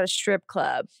DJ'd at a strip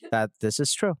club. This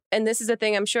is true. And this is a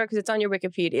thing, I'm sure, because it's on your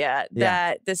Wikipedia,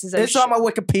 that this is a... It's on my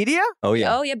Wikipedia? Oh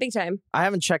yeah. Oh, yeah, big time. I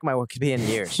haven't checked my Wikipedia in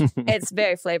years. It's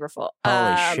very flavorful.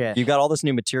 Holy shit. You got all this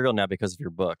new material now because of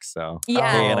your book, so Yeah. you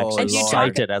can Oh, actually And you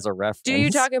cite talk- it as a reference. Do you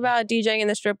talk about DJing in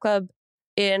the strip club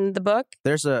in the book?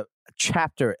 There's a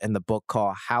chapter in the book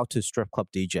called How to Strip Club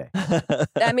DJ.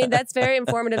 I mean, that's very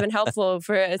informative and helpful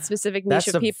for a specific niche That's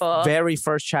of the people. very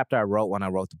first chapter I wrote when I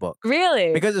wrote the book.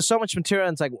 Really? Because there's so much material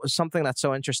and it's like something that's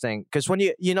so interesting. Because when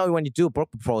you when you do a book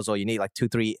proposal, you need like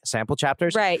 2-3 sample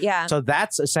chapters. Right, yeah. So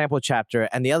that's a sample chapter.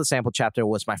 And the other sample chapter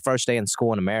was my first day in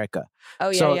school in America. Oh,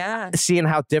 yeah, So yeah. seeing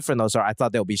how different those are, I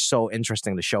thought they would be so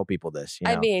interesting to show people this. You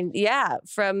know? I mean, yeah,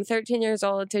 from 13 years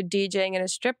old to DJing in a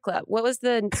strip club. What was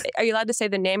are you allowed to say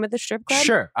the name of the strip club?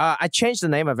 Sure. I changed the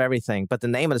name of everything, but the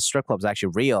name of the strip club is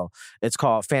actually real. It's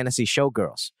called Fantasy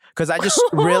Showgirls. Because I just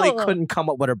really couldn't come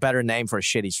up with a better name for a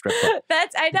shitty strip club.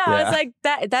 I know. I was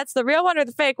like, that's the real one or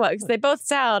the fake one? Because they both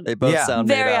sound sound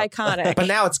very made up. iconic. But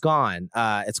now it's gone.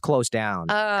 It's closed down.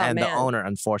 Oh, and man. the owner,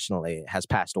 unfortunately, has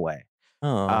passed away.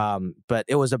 Oh. But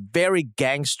it was a very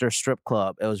gangster strip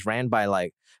club. It was ran by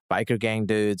like biker gang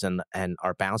dudes, and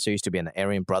our bouncer used to be in the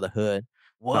Aryan Brotherhood.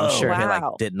 Whoa. I'm sure he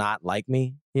Wow. did not like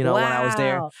me, when I was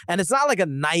there. Wow. And it's not like a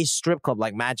nice strip club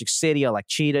like Magic City or like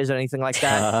Cheetahs or anything like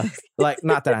that. Like,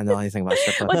 not that I know anything about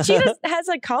strip clubs. Well, Cheetahs has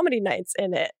like comedy nights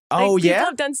in it. Oh, like, yeah? People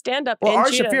have done stand up Well, in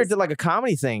Ari Cheetahs. Shaffir did like a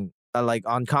comedy thing, like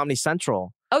on Comedy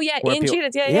Central. Oh, yeah, where in people-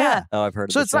 Cheetahs. Yeah. Oh, I've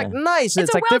heard of So this, it's like yeah. nice. It's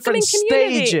It's a like different welcoming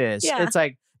community. stages. Yeah. It's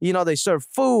like, they serve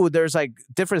food. There's like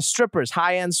different strippers,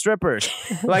 high-end strippers.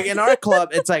 Like in our club,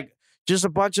 it's like just a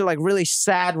bunch of like really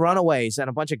sad runaways and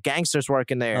a bunch of gangsters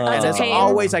working there. Oh. And That's there's a pain.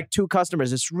 always like 2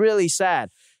 customers. It's really sad.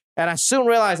 And I soon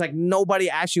realized like nobody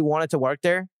actually wanted to work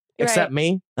there except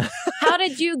me. How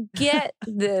did you get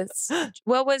this?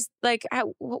 What was like,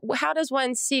 how does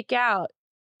one seek out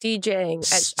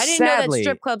DJing? I didn't know that Sadly-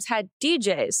 strip clubs had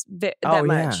DJs that Oh,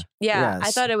 much. Yeah. I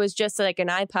Yes. thought it was just like an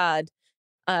iPod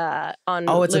on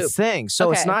Oh, it's loop. a thing.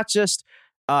 So it's Okay. not just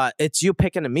it's you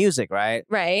picking the music, right?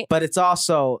 Right. But it's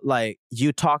also like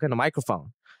you talking to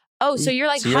microphone. Oh, so you're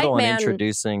like So you're the hype one man.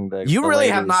 introducing the You the really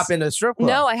have ladies. not been to a strip club.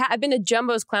 No, I've been to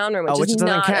Jumbo's Clown Room, which which is doesn't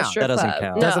not a count. strip That doesn't club.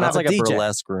 count. No. Doesn't That's have like a a DJ.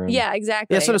 burlesque room. Yeah,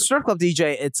 exactly. Yeah, so the strip club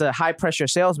DJ, it's a high pressure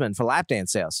salesman for lap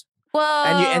dance sales. Whoa.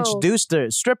 And you introduce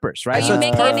the strippers, right? Are so you it's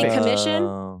making any perfect. commission?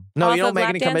 No, off you don't of make lap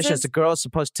any commissions. dances? The girl's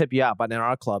supposed to tip you out, but in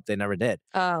our club, they never did.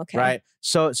 Oh, okay. Right?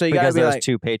 So you gotta Because be there's like,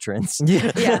 2 patrons.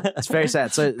 yeah, Yeah. it's very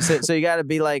sad. So you gotta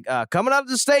be like, coming up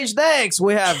to the stage next,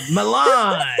 we have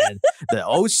Milan, the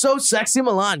oh so sexy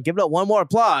Milan. Give it up one more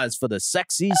applause for the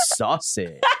sexy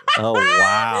sausage. Oh,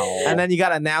 wow. And then you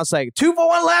gotta announce like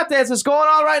 2-for-1 lap dances going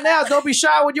on right now. Don't be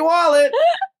shy with your wallet.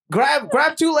 Grab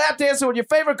 2 lap dances with your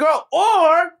favorite girl,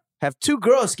 or have 2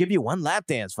 girls give you 1 lap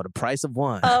dance for the price of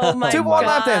 1. Oh my 2-for-1 God.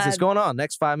 lap dances going on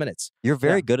next 5 minutes. You're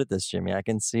very good at this, Jimmy. I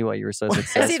can see why you were so I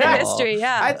successful. see the mystery,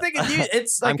 yeah. I think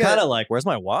it's like I'm kind of like, where's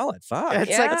my wallet? Fuck.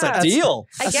 it's Yeah. It's a deal.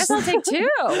 I guess I'll take 2.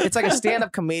 it's like a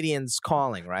stand-up comedian's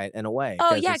calling, right? In a way.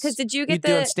 Oh, yeah, because did you you're get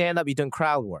doing stand-up, you're doing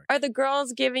crowd work. Are the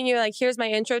girls giving you like, here's my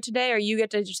intro today, or you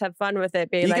get to just have fun with it?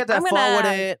 Being You like, get to I'm have fun with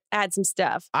gonna it. add some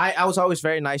stuff. I was always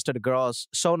very nice to the girls,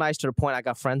 so nice to the point I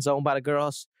got friend zoned by the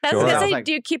girls. That's Sure. what I I was was say. like,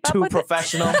 Do you keep up Too with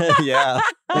professional, Yeah.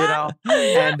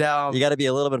 And You got to be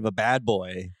a little bit of a bad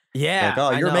boy. yeah, Like, oh,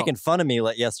 I you were know. making fun of me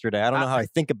yesterday. I don't know how I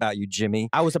think about you, Jimmy.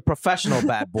 I was a professional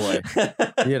bad boy,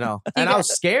 and I was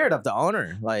scared of the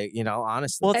owner,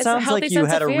 honestly. Well, it It's a sounds healthy like you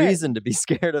sense had of a fear. reason to be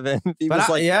scared of him. He But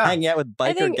was hanging out with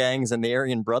biker think- gangs and the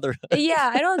Aryan Brotherhood.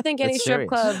 Yeah, I don't think any It's strip serious.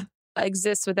 club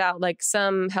exists without like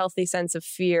some healthy sense of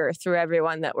fear through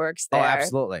everyone that works Oh, there.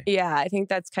 absolutely. Yeah, I think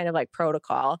that's kind of like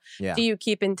protocol. Yeah. Do you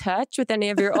keep in touch with any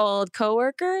of your old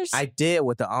coworkers? I did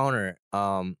with the owner.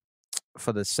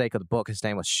 For the sake of the book, his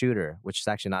name was Shooter, which is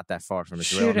actually not that far from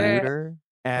his real Shooter. name. Shooter?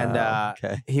 And Oh,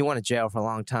 okay. he went to jail for a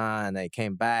long time. And they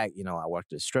came back. I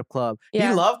worked at a strip club. Yeah.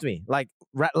 He loved me. Like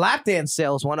lap dance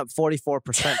sales went up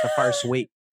 44% the first week.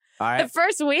 All the right.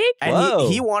 first week? And Whoa.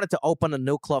 he wanted to open a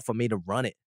new club for me to run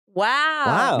it. Wow.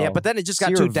 Wow. Yeah, but then it just So got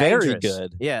you too were very dangerous.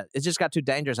 good. Yeah, it just got too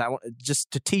dangerous. I want just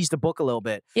to tease the book a little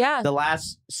bit. Yeah. The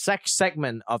last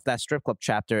segment of that strip club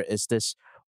chapter is this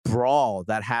brawl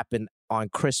that happened on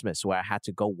Christmas where I had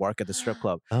to go work at the strip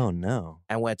club Oh, no.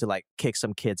 and went to like kick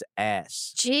some kid's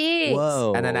ass. Jeez.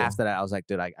 Whoa. And then after that, I was like,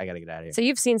 dude, I got to get out of here. So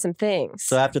you've seen some things.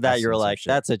 So after that, I've you were seen some like, shit.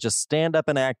 that's it. Just stand up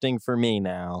and acting for me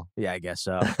now. Yeah, I guess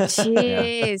so.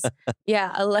 Jeez.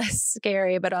 Yeah, a less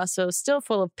scary, but also still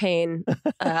full of pain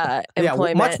Yeah,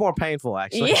 employment. much more painful,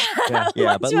 actually. Yeah.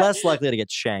 Yeah, but Much more- less likely to get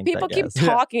shanked. People I keep guess.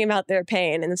 talking about their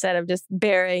pain instead of just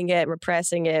burying it,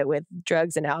 repressing it with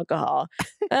drugs and alcohol.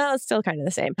 Well, it's still kind of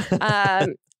the same.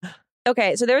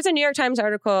 Okay, so there was a New York Times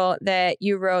article that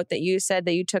you wrote that you said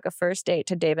that you took a first date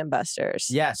to Dave & Buster's.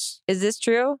 Yes. Is this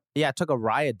true? Yeah, I took a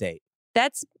riot date.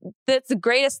 That's the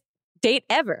greatest date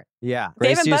ever. Yeah.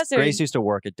 Dave and Buster's. Grace used to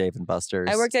work at Dave and Buster's.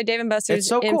 I worked at Dave and Buster's It's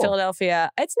so in cool. Philadelphia.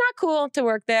 It's not cool to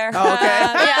work there. Oh, okay.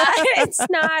 Yeah, it's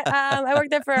not. I worked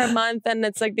there for a month, and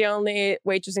it's like the only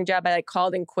waitressing job I like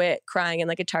called and quit, crying in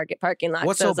like a Target parking lot.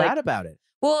 What's So so it's like, bad about it?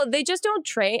 well, they just don't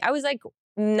train. I was like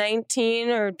 19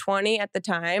 or 20 at the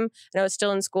time, and I was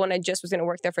still in school, and I just was going to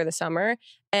work there for the summer.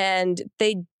 And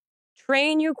they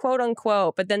train you, quote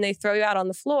unquote, but then they throw you out on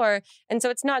the floor. And so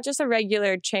it's not just a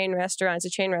regular chain restaurant. It's a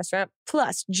chain restaurant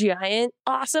plus giant,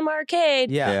 awesome arcade.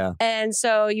 Yeah. And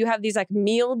so you have these like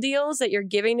meal deals that you're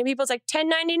giving to people. It's like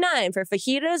 $10.99 for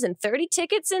fajitas and 30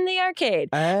 tickets in the arcade.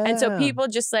 And so Ah. people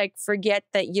just like forget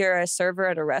that you're a server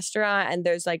at a restaurant and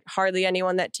there's like hardly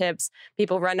anyone that tips.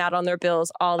 People run out on their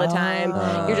bills all the time.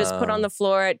 You're just put on the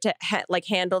floor to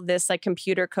handle this like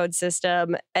computer code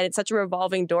system. And it's such a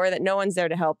revolving door that no one's there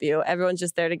to help you. Everyone's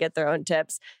just there to get their own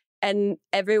tips. And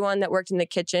everyone that worked in the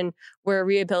kitchen were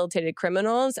rehabilitated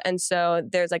criminals. And so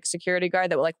there's like a security guard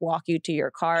that will like walk you to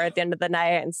your car at the end of the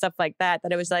night and stuff like that.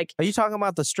 That it was like, Are you talking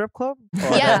about the strip club?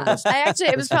 yeah,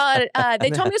 it was called, they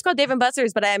told me it was called Dave and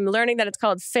Buster's, but I'm learning that it's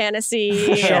called Fantasy.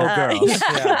 Showgirls.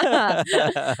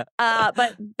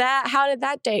 But how did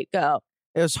that date go?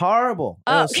 It was horrible.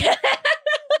 It Oh, was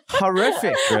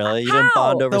horrific. Really? You didn't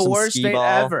bond How? over The some worst skee date ball?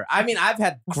 ever. I mean, I've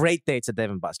had great dates at Dave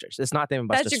and Buster's. It's not Dave and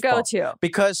Buster's That's your fault. go-to.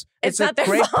 Because It's a not their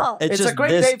great fault. It's It's a just great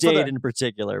this date for date the- in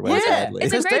particular went Yeah, badly.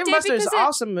 It's a because great Dave and date Buster's is because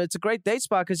awesome. It's a great date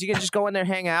spot because you can just go in there,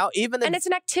 hang out. Even And if it's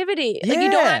an activity. Like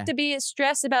you don't Yeah. have to be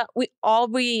stressed about. All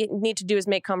we need to do is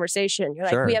make conversation. You're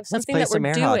like, Sure. we have Let's something play that some we're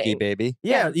air doing. hockey, baby.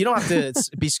 yeah, you don't have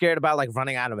to be scared about like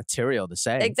running out of material to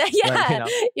say. Exactly. Yeah, Like, you know.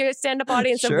 you're a stand-up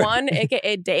audience Sure. of one,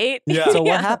 aka date. So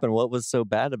what happened? What was so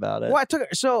bad about it? Well, I took her.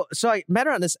 So I met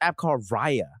her on this app called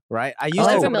Raya, right? I used Oh. to.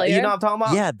 I'm familiar. You know what I'm talking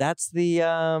about? Yeah, that's the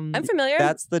I'm familiar.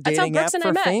 That's the That's how dating app Brooks and I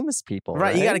for met. famous people, Right.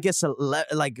 right? You got to get some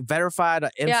like verified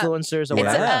influencers or It's,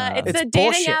 whatever. it's It's a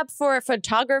dating bullshit. app for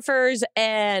photographers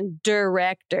and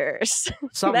directors.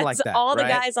 Something That's like that. all the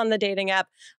right? guys on the dating app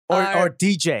or are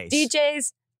DJs.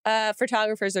 DJs,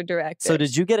 photographers, or directors. So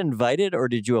did you get invited or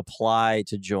did you apply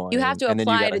to join? You have to and then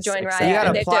you apply gotta to join accept Raya. You it? got They to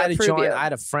have to apply to approve join. you. I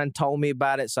had a friend told me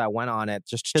about it, so I went on it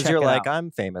just to Because check you're it like, out. I'm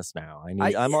famous now.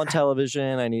 I'm on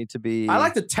television. I need to be. I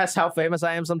like to test how famous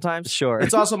I am sometimes. Sure.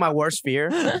 It's also my worst fear,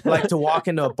 like to walk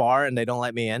into a bar and they don't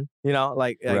let me in. You know,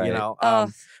 like you Right. know. Oh.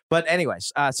 But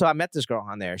anyways, so I met this girl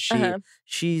on there.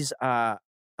 She's an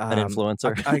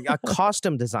influencer. a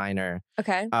costume designer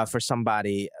Okay. for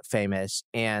somebody famous,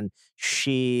 and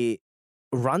she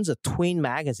runs a tween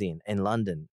magazine in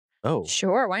London. Oh,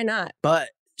 Sure. Why not? But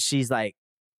she's like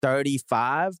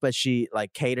 35, but she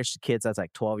like caters to kids that's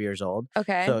like 12 years old.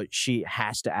 Okay. So she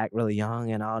has to act really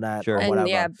young and all that. Sure. Or and whatever.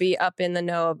 yeah, be up in the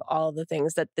know of all the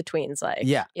things that the tweens like.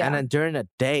 Yeah. Yeah. And then during a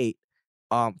date,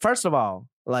 first of all,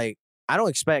 like I don't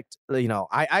expect,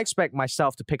 I expect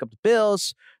myself to pick up the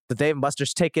bills, the Dave and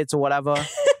Buster's tickets or whatever.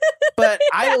 But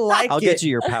I like I'll it. get you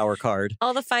your power card.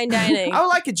 all the fine dining. I would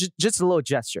like it just a little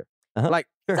gesture. Uh-huh. Like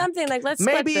Something like let's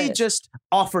split maybe this. just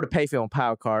offer to pay for your own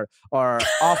power card or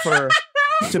offer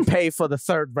to pay for the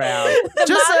third round. The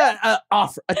Just modern- a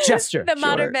offer, a gesture. the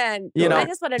modern man. You know, I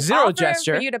just want an zero offer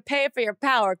gesture. for you to pay for your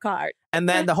power card. And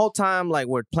then the whole time, like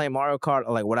we're playing Mario Kart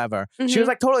or like whatever, she Mhm. was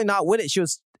like totally not with it. She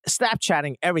was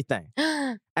Snapchatting everything.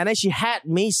 And then she had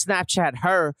me Snapchat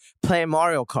her playing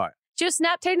Mario Kart. She was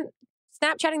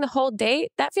Snapchatting the whole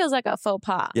date. That feels like a faux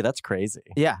pas. Yeah, that's crazy.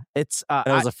 Yeah, it's And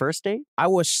it was a first date? I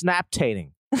was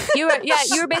Snaptating. You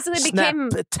were basically became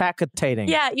Snap-tacating.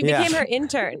 you became her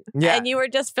intern. Yeah. And you were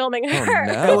just filming Oh, her.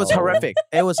 no. It was horrific.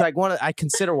 It was like I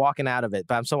consider walking out of it,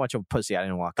 but I'm so much of a pussy I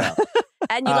didn't walk out.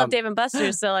 And you love Dave and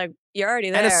Buster's, so like you're already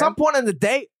there. And at some point in the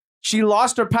date, she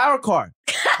lost her power card.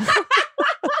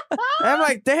 And I'm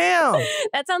like, damn.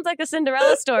 That sounds like a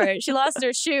Cinderella story. She lost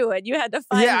her shoe and you had to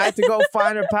find Yeah, I it. had to go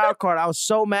find her power card. I was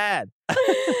so mad.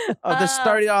 Of this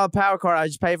 $30 power card I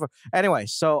just paid for. Anyway,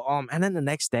 so and then the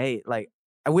next day, like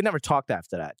we never talked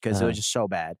after that because it was just so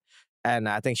bad. And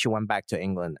I think she went back to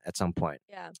England at some point.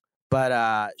 Yeah.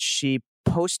 But she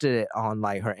posted it on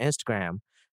like her Instagram.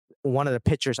 One of the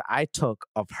pictures I took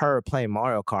of her playing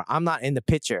Mario Kart. I'm not in the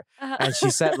picture. And she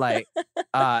said like,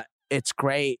 it's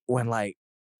great when like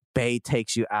Bae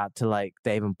takes you out to like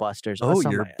Dave and Buster's. or Oh,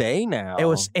 something you're like that. Bae now. It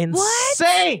was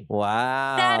insane.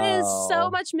 Wow. That is so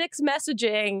much mixed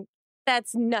messaging.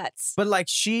 That's nuts. But like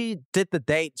she did the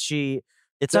date.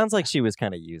 It sounds like she was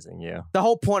kind of using you. The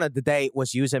whole point of the date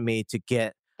was using me to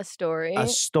get A story. a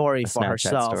story A for Snapchat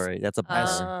herself. story. That's a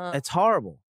better. It's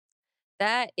horrible.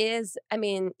 That is, I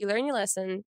mean, you learn your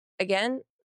lesson. Again,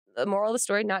 the moral of the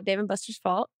story, not Dave and Buster's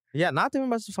fault. Yeah, not Dave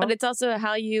and Buster's fun. But it's also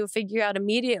how you figure out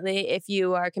immediately if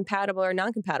you are compatible or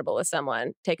non-compatible with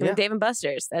someone. Take them to Dave and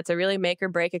Buster's. That's a really make or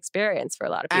break experience for a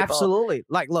lot of people. Absolutely.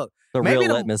 Like, look, The maybe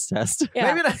real litmus test.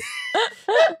 Yeah. maybe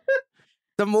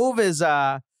the move is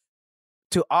to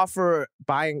offer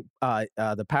buying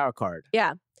the power card.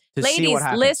 Yeah. To see Ladies, what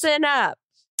happens. listen up.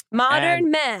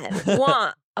 Modern men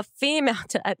want a female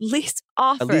to at least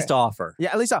offer. At least offer.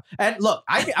 Yeah, at least and look,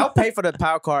 I'll pay for the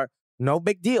power card. No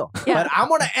big deal. Yeah. But I'm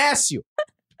gonna ask you,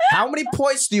 how many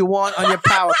points do you want on your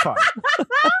power card?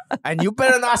 And you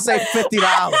better not say $50,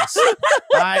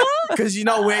 all right? Because you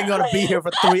know we ain't gonna be here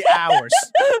for 3 hours.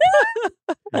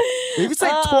 If you say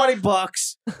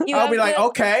 $20, I'll be like,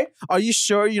 okay. Are you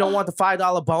sure you don't want the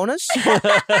 $5 bonus?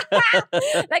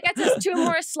 That gets us 2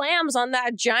 more slams on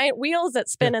that giant wheels that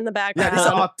spin in the Yeah, background. these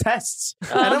are all tests.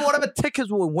 And then whatever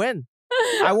tickets will win.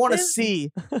 I want to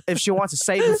see if she wants to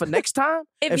save it for next time,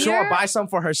 if she want to buy some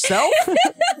for herself,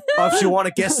 or if she want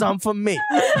to get some for me.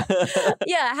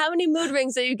 Yeah, how many mood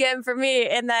rings are you getting for me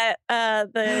in that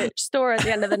the store at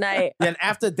the end of the night? Then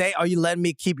after the day, are you letting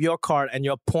me keep your card and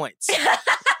your points?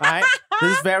 All right?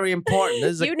 This is very important.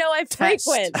 This is You know I test.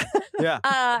 frequent. Yeah.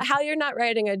 How you're not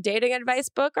writing a dating advice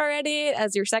book already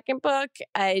as your second book,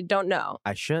 I don't know.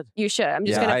 I should. You should. I'm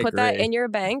just Yeah, going I to put that agree. in your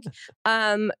bank.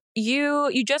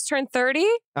 You just turned 30?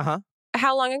 Uh-huh.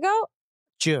 How long ago?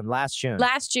 Last June.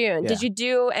 Last June. Yeah. Did you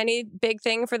do any big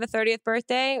thing for the 30th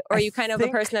birthday? Or are I you kind of a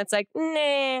think- person that's like,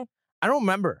 nah? I don't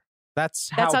remember. That's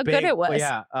how how big, good it was.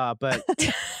 Yeah, but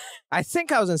I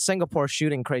think I was in Singapore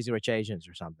shooting Crazy Rich Asians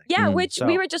or something. Yeah, which So-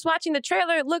 we were just watching the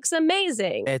trailer. It looks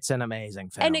amazing. It's an amazing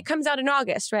film. And it comes out in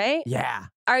August, right? yeah.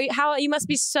 You must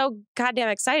be so goddamn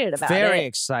excited about Very it.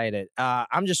 excited.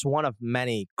 I'm just one of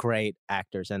many great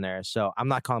actors in there. So I'm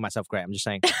not calling myself great. I'm just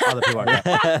saying other people are great.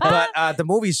 But the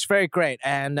movie's very great.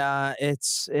 And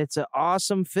it's an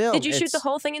awesome film. Did you shoot the It's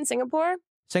whole thing in Singapore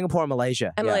Singapore and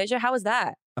Malaysia. and Yeah. Malaysia? How was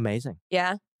that? Amazing.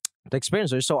 Yeah. The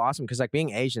experience was so awesome because like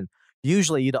being Asian,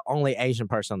 usually you're the only Asian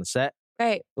person on the set.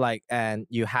 Right. Like, and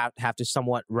you have to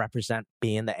somewhat represent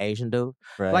being the Asian dude.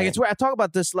 Right. Like, it's where I talk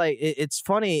about this, like, it's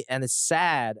funny and it's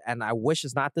sad, and I wish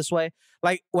it's not this way.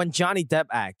 Like, when Johnny Depp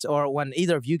acts, or when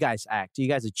either of you guys act, you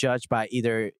guys are judged by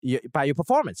by your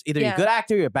performance. Either you're Yeah. a good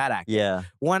actor or you're a bad actor. Yeah.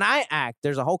 When I act,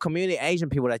 there's a whole community of Asian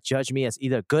people that judge me as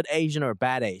either a good Asian or a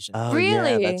bad Asian. Oh,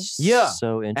 Really? Yeah, that's Yeah.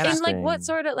 so And interesting. like what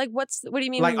sort of what do you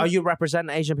mean? Like, are you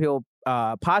representing Asian people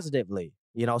positively?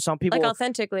 You know, some people like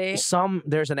authentically?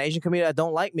 there's an Asian community that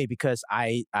don't like me because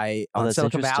I Oh, on that's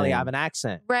Silicon Valley I interesting. have an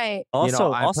accent. Right. Also, you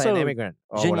know, I play an also, immigrant.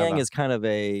 Or Jin whatever. Yang is kind of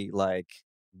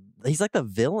he's like the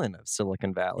villain of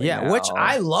Silicon Valley. Yeah, now. which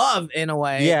I love in a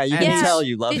way. Yeah, you And can Yeah. tell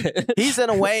you love Did- it. he's in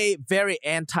a way very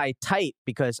anti-type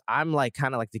because I'm like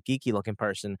kind of like the geeky looking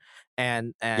person,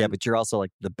 and Yeah, but you're also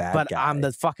like the bad but guy. I'm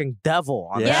the fucking devil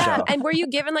on the Yeah. show. And were you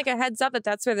given like a heads up that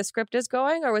that's where the script is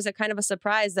going, or was it kind of a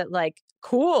surprise that like,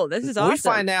 cool, this is awesome? We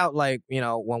find out like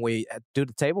when we do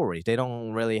the table read, they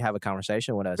don't really have a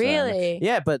conversation with us. Really?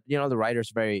 Yeah, but the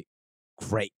writer's very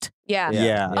great. Yeah.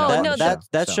 Yeah. Oh, that, no,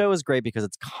 that so- show is great because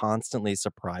it's constantly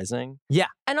surprising.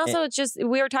 And also, it's just,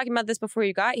 we were talking about this before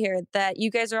you got here, that you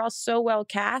guys are all so well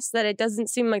cast that it doesn't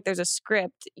seem like there's a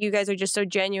script. You guys are just so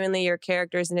genuinely your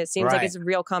characters, and it seems like Right. it's a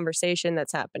real conversation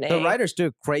that's happening. The writers do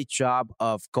a great job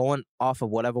of going off of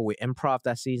whatever we improv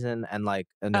that season and like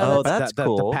Oh, that's the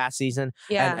cool. past season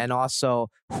Yeah. and also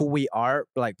who we are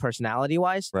like personality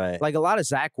wise. Right. Like a lot of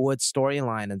Zach Wood's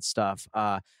storyline and stuff,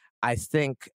 I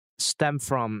think stem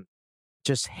from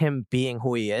just him being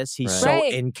who he is. He's Right. so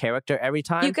Right. in character every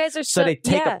time. You guys are so they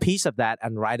take yeah. a piece of that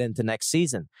and write it into next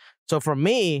season. So for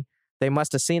me, they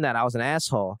must have seen that I was an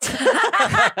asshole.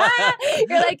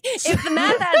 You're like, if the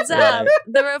math adds up,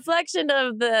 the reflection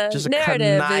of the Just a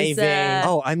narrative is. conniving-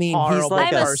 Oh, I mean, he's horrible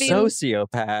like a person.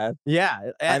 sociopath. Yeah,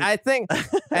 and I think,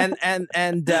 and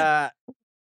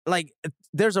like,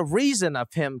 there's a reason of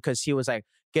him because he was like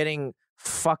getting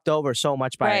fucked over so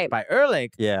much by Right.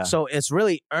 Ehrlich. Yeah. So it's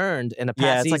really earned in the past.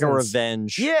 Yeah, it's like a seasons.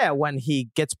 revenge. Yeah, when he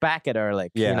gets back at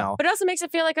Ehrlich. Yeah. You know. But it also makes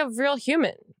it feel like a real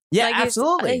human. Yeah, Like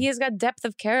absolutely. He's got depth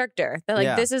of character. That like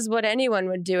Yeah. this is what anyone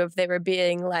would do if they were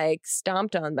being like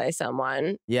stomped on by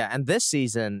someone. Yeah, and this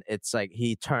season it's like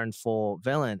he turned full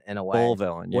villain in a way. Full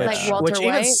villain. Yeah. Which, Like Walter which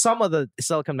even White? some of the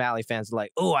Silicon Valley fans are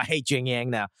like, "Oh, I hate Jing Yang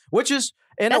now," which is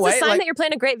in That's a way a sign like, that you're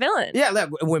playing a great villain. yeah, like,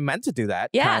 we're meant to do that.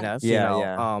 Yeah. kind of. Yeah, you know?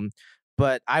 yeah.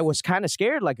 But I was kind of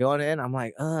scared, like going in. I'm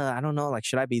like, I don't know, like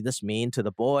should I be this mean to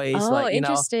the boys? Oh, like,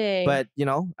 interesting. But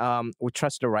we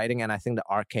trust the writing, and I think the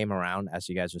arc came around, as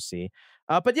you guys will see.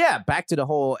 But yeah, back to the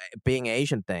whole being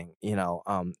Asian thing, you know.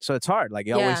 So it's hard. Like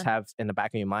you always have in the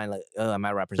back of your mind, like, am I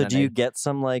So representing? do you get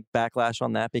some like backlash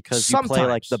on that because you play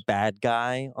like the Sometimes. bad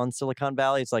guy on Silicon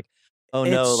Valley? It's like, oh no,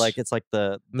 It's- like it's like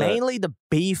the Mainly the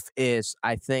beef is,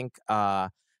 I think,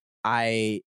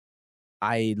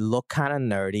 I look kind of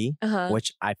nerdy,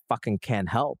 which I fucking can't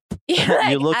help. Yeah,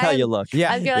 you look how I'm- you look.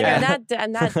 Yeah, I feel like Yeah.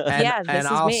 I'm not. and, Yeah, this and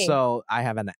is me. also I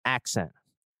have an accent,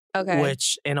 Okay.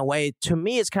 which in a way to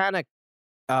me is kind of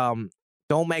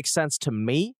don't make sense to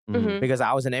me Mhm. because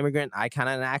I was an immigrant. I kind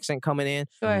of an accent coming in,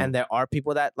 Sure. and there are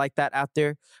people that like that out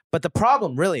there. But the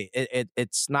problem, really,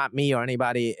 it's not me or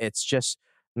anybody. It's just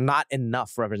not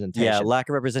enough representation. Yeah, lack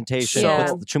of representation Yeah.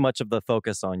 puts too much of the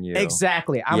focus on you.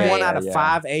 Exactly. I'm Yeah, one yeah, out of yeah.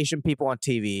 5 Asian people on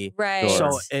TV. Right.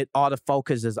 Sure. So all the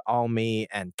focus is on me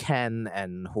and Ken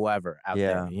and whoever out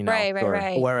Yeah. there, you know. Right. Right. sure.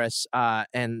 Right. Whereas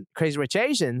and Crazy Rich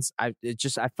Asians, I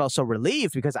felt so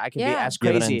relieved because I can be Yeah. as You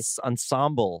have an crazy.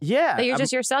 ensemble. Yeah. That you're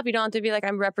just yourself. You don't have to be like,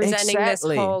 I'm representing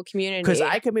Exactly. this whole community. because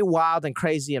I can be wild and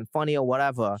crazy and funny or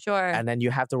whatever. Sure. And then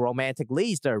you have the romantic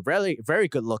leads that are very, very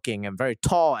good looking and very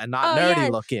tall and not Oh, nerdy yeah.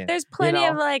 looking. There's plenty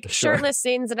know? of like Sure. shirtless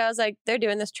scenes that I was like, they're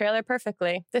doing this trailer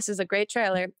perfectly. This is a great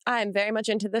trailer. I'm very much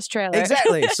into this trailer.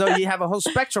 Exactly. So you have a whole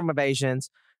spectrum of Asians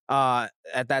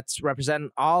that's representing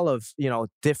all of,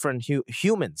 different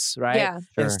humans, right? Yeah.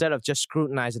 Sure. Instead of just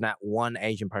scrutinizing that one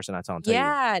Asian person that's on TV.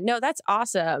 Yeah, no, that's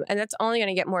awesome. And that's only going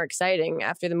to get more exciting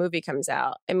after the movie comes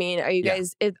out. I mean, are you Yeah.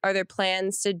 guys, are there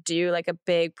plans to do like a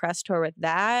big press tour with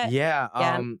that? Yeah.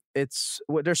 Yeah.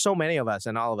 There's so many of us,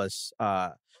 and all of us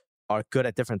are good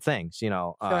at different things.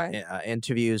 Sure.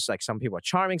 Interviews, like some people are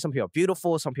charming, some people are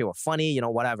beautiful, some people are funny,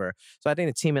 whatever. So I think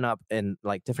the teaming up in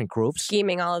like different groups.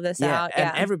 Scheming all of this out. And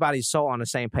Yeah. everybody's so on the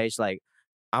same page. Like,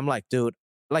 I'm like, dude,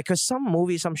 like, cause some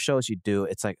movies, some shows you do,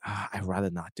 it's like, I'd rather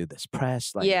not do this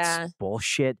press. Like, Yeah. it's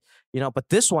bullshit, But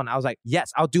this one, I was like,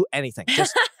 yes, I'll do anything.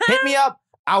 Just hit me up.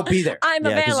 I'll be there. I'm Yeah,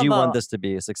 available. because you want this to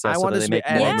be a success. I So want that this they to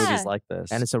be- make more Yeah. movies like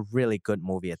this. And it's a really good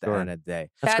movie at the Sure. end of the day.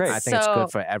 That's great. I think it's so-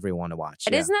 good for everyone to watch.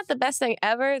 And Yeah. isn't that the best thing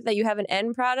ever that you have an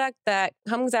end product that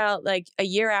comes out like a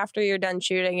year after you're done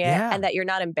shooting it Yeah. and that you're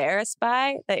not embarrassed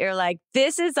by? That you're like,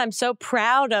 I'm so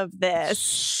proud of this.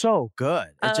 So good.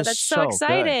 It's just That's so good.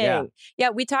 exciting. Yeah.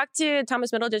 We talked to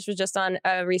Thomas Middleditch was just on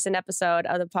a recent episode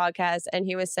of the podcast, and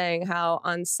he was saying how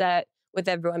on set with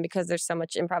everyone, because there's so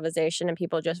much improvisation and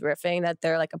people just riffing, that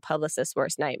they're like a publicist's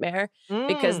worst nightmare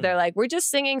because Mm. they're like, we're just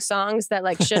singing songs that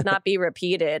like should not be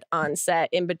repeated on set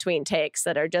in between takes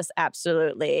that are just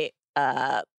absolutely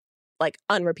like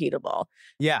unrepeatable.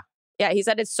 Yeah. Yeah, he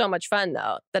said it's so much fun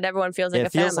though that everyone feels like it a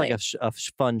feels family. like a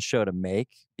fun show to make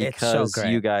It's so because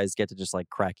great. you guys get to just like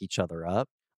crack each other up.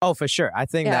 Oh, for sure. I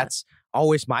think Yeah. that's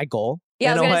always my goal. yeah,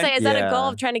 I in was a gonna way. say, is that a goal Yeah.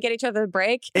 of trying to get each other to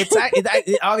break?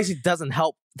 It obviously doesn't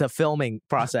help the filming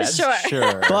process. Sure.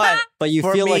 Sure. But you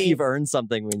for feel like me- you've earned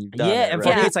something when you've done yeah, it. and for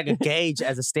right? me, it's like a gauge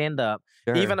as a stand-up.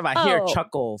 Sure. Even if I hear Oh. a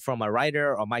chuckle from a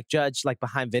writer or Mike Judge, like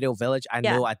behind Video Village, I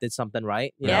Yeah. knew I did something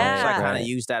right. So I Yeah. kind Right. of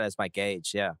use that as my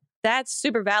gauge. Yeah. That's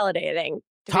super validating.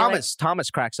 to be like, Thomas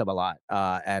cracks up a lot,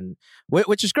 and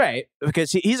which is great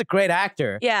because he's a great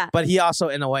actor. yeah, But he also,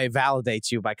 in a way,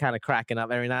 validates you by kind of cracking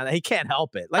up every now and then. He can't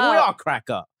help it. Like, we Oh. all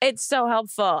crack up. it's so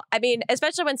helpful. I mean,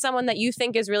 especially when someone that you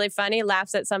think is really funny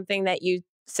laughs at something that you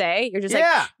say, you're just like,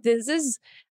 Yeah. this is,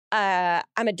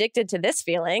 I'm addicted to this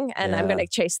feeling and I'm Yeah. going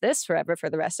to chase this forever for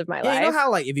the rest of my Yeah, life. you know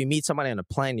how, like, if you meet somebody on a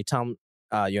plane, you tell them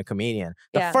you're a comedian.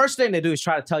 The Yeah. first thing they do is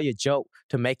try to tell you a joke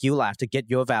to make you laugh, to get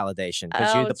your validation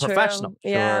because you're the true. professional.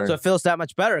 Yeah. Sure. So it feels that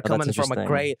much better that's coming from a interesting.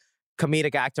 great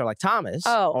comedic actor like Thomas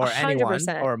Oh, or anyone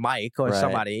 100%. or Mike or Right.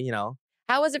 somebody,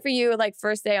 How was it for you, like,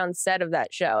 first day on set of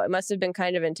that show? It must have been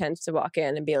kind of intense to walk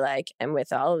in and be like, and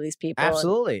with all of these people.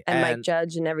 Absolutely. And Mike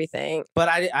Judge and everything. But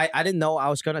I didn't know I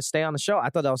was going to stay on the show. I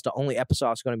thought that was the only episode I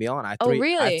was going to be on. I had Oh, three, I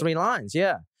really? had 3 lines.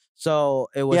 Yeah. So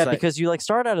it was Yeah, like, because you like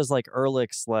start out as like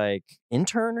Ehrlich's like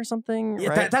intern or something, yeah,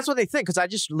 right? that's what they think because I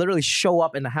just literally show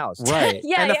up in the house. Right.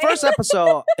 Yeah. And the yeah, first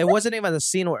episode, it wasn't even a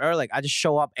scene with Ehrlich. I just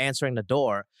show up answering the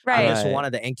door. Right. I'm just Right. one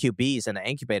of the NQBs in the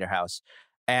incubator house.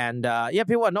 And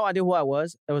people had no idea who I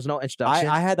was. There was no introduction.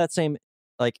 I had that same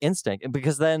like instinct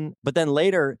but then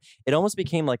later it almost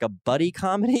became like a buddy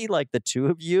comedy, like the two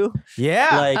of you. yeah.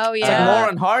 Like, Oh, It's like yeah.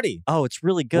 Lauren Hardy. oh, it's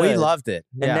really good. We loved it.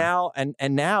 And Yeah. now and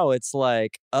now it's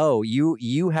like, oh,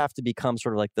 you have to become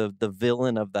sort of like the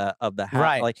villain of the house.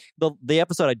 Right. Like the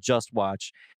episode I just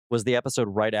watched was the episode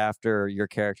right after your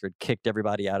character had kicked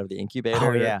everybody out of the incubator.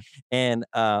 Oh, yeah. And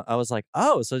I was like,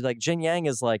 oh, so like Jin Yang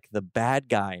is like the bad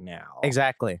guy now.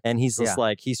 Exactly. And he's just Yeah.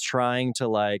 like, he's trying to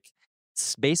like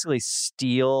basically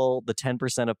steal the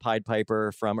 10% of Pied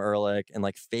Piper from Ehrlich and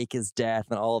like fake his death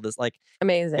and all of this. Like,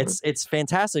 Amazing. it's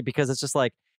fantastic because it's just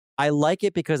like, I like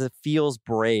it because it feels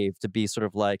brave to be sort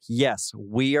of like, yes,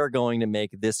 we are going to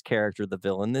make this character the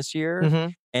villain this year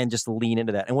Mhm. and just lean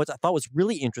into that. And what I thought was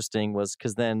really interesting was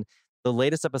because then the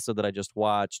latest episode that I just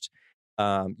watched,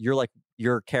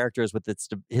 your character is with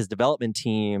his development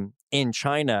team in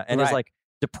China and is Right. like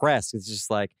depressed. It's just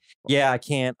like, yeah, I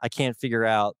can't figure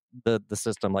out the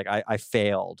system. Like I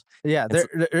failed. Yeah,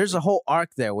 there's a whole arc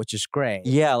there, which is great.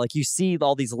 Yeah, like you see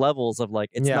all these levels of like,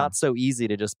 it's Yeah. not so easy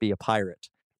to just be a pirate.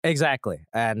 Exactly.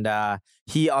 And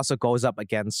he also goes up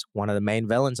against one of the main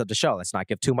villains of the show. Let's not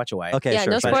give too much away. Okay, yeah,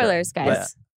 sure, no sure, sure. spoilers, guys. Yeah.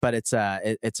 But it's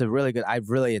a really good. I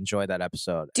really enjoyed that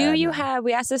episode. Do And, you have,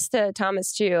 we asked this to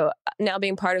Thomas too, now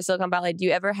being part of Silicon Valley, do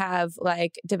you ever have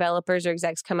like developers or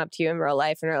execs come up to you in real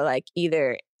life and are like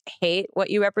either hate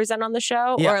what you represent on the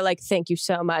show Yeah. or like thank you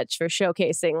so much for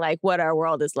showcasing like what our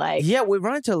world is like? Yeah, we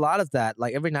run into a lot of that.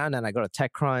 Like every now and then, I go to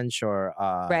TechCrunch or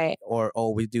Right. or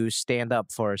we do stand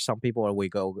up for some people, or we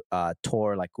go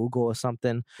tour like Google or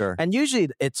something. Sure. And usually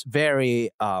it's very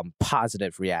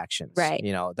positive reactions. Right.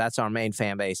 You know, that's our main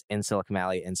fan base in Silicon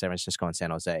Valley, in San Francisco, and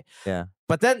San Jose. Yeah.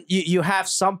 But then you have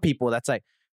some people that's like,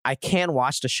 I can't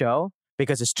watch the show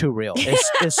because it's too real.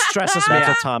 It stresses me That's out.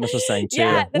 what Thomas was saying too.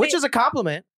 Yeah. Which is a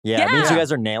compliment. Yeah, it means you Yeah.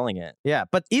 guys are nailing it. Yeah,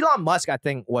 but Elon Musk, I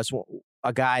think, was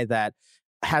a guy that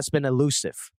has been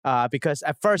elusive because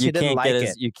at first he didn't like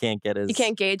it. You can't get his. You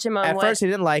can't gauge him on At what. first he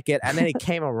didn't like it, and then he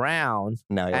came around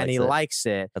No, and he likes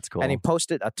it. That's cool. And he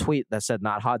posted a tweet that said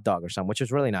 "not hot dog" or something, which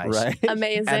was really nice. right.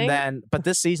 Amazing. And then, but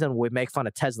this season we make fun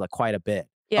of Tesla quite a bit.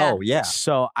 yeah. Oh yeah.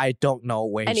 So I don't know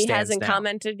where And he he stands hasn't now.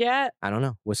 commented yet. I don't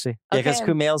know. We'll see. Yeah, because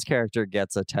Okay. Kumail's character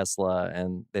gets a Tesla,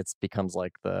 and it becomes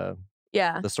like the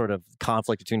Yeah. sort of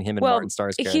conflict between him and Well, Martin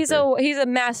Starr's character. He's a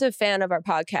massive fan of our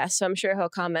podcast, so I'm sure he'll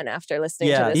comment after listening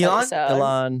yeah, to this Elon? episode.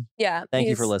 Elon, Yeah. thank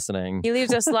you for he's- listening. He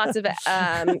leaves us lots of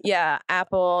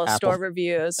Apple store Apple.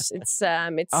 reviews. It's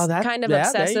Oh, that- kind of yeah,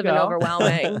 there you obsessive and go.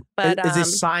 overwhelming. But Is he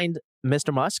signed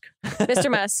Mr. Musk? Mr.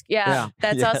 Musk, yeah.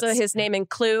 That's also Yes. his name in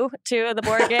Clue too, the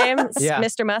board game. Yeah.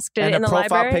 Mr. Musk did And it in the the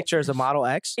profile library. picture is a Model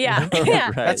X. Yeah. Mhm. Yeah.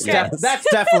 Right, That's yes. that's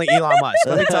definitely Elon Musk.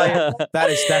 Let me tell you, that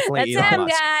is definitely That's Elon him,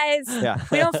 Musk. guys. Yeah.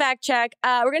 We don't fact check.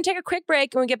 We're going to take a quick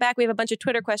break. When we get back, we have a bunch of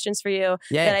Twitter questions for you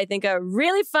Yeah. that I think are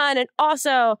really fun. And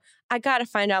also, I got to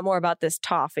find out more about this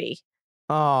toffee.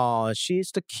 Oh,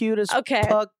 she's the cutest Okay.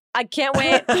 pug. I can't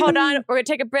wait. Hold on. We're going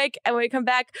to take a break. And when we come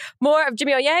back, more of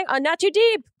Jimmy O Yang on Not Too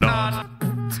Deep.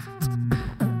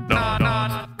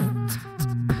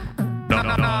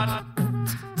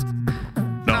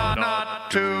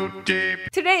 Not too deep.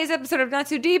 Today's episode of Not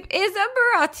Too Deep is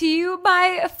brought to you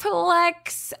by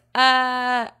Flex.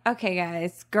 Okay,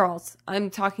 guys, girls, I'm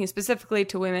talking specifically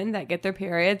to women that get their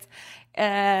periods.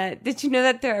 Did you know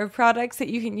that there are products that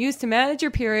you can use to manage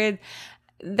your period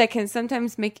that can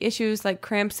sometimes make issues like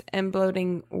cramps and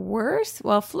bloating worse?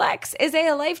 Well, Flex is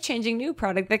a life-changing new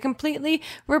product that completely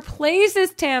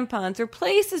replaces tampons,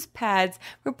 replaces pads,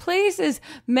 replaces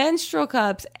menstrual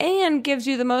cups, and gives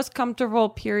you the most comfortable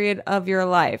period of your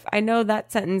life. I know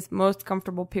that sentence, most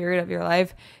comfortable period of your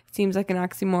life, seems like an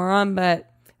oxymoron, but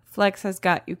Flex has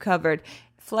got you covered.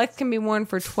 Flex can be worn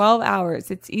for 12 hours.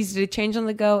 It's easy to change on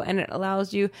the go, and it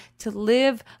allows you to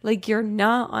live like you're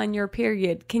not on your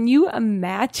period. Can you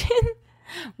imagine?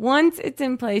 Once it's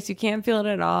in place, you can't feel it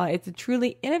at all. It's a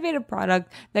truly innovative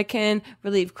product that can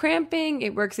relieve cramping.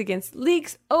 It works against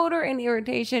leaks, odor, and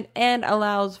irritation, and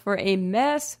allows for a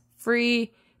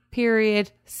mess-free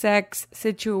period sex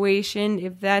situation,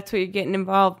 if that's what you're getting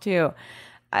involved to.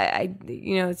 I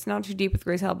it's not too deep with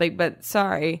Grace Helbig, but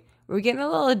sorry. We're getting a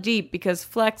little deep because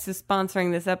Flex is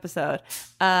sponsoring this episode.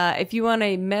 If you want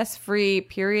a mess-free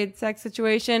period sex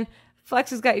situation,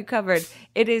 Flex has got you covered.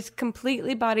 It is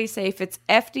completely body safe. It's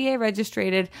FDA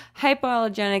registered,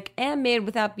 hypoallergenic, and made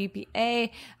without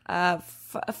BPA. I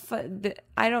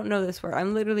don't know this word.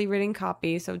 I'm literally reading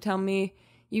copy, so tell me.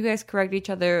 You guys correct each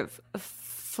other.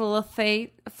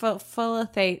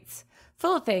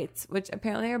 Phthalates, which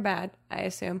apparently are bad, I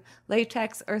assume,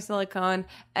 latex or silicone,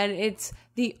 and it's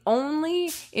the only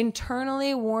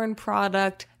internally worn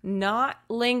product not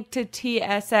linked to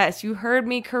TSS. You heard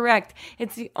me correct.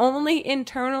 It's the only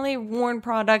internally worn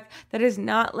product that is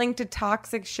not linked to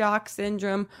toxic shock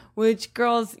syndrome, which,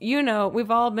 girls,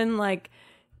 we've all been like,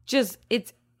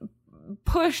 it's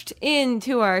pushed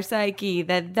into our psyche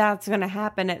that's going to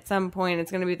happen at some point. It's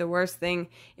going to be the worst thing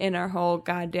in our whole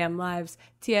goddamn lives.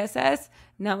 TSS,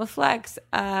 not with Flex.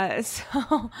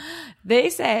 So they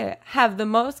say have the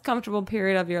most comfortable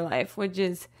period of your life, which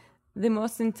is the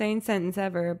most insane sentence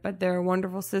ever, but they're a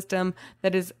wonderful system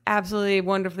that is absolutely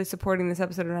wonderfully supporting this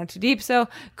episode of Not Too Deep. So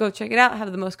go check it out.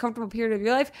 Have the most comfortable period of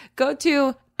your life. Go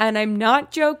to, and I'm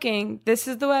not joking, this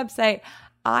is the website,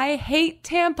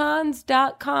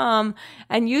 IHateTampons.com,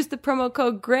 and use the promo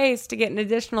code GRACE to get an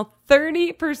additional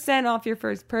 30% off your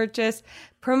first purchase.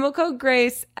 Promo code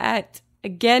GRACE at,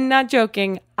 again, not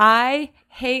joking,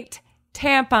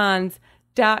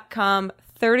 IHateTampons.com.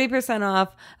 30%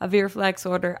 off of your Flex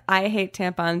order.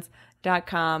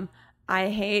 IHateTampons.com. I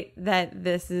hate that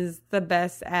this is the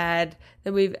best ad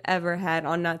that we've ever had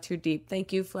on Not Too Deep.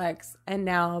 Thank you, Flex. And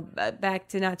now back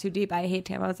to Not Too Deep.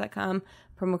 IHateTampons.com.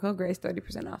 Promo code GRACE,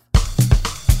 30% off.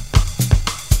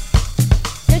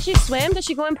 Does she swim? Does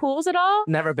she go in pools at all?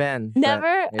 Never been. Never?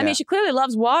 But, yeah. I mean, she clearly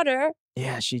loves water.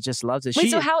 Yeah, she just loves it.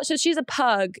 Wait, so she's a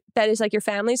pug that is like your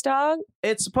family's dog?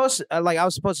 It's supposed to, I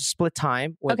was supposed to split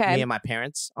time with me and my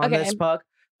parents on this pug,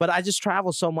 but I just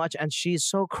travel so much and she's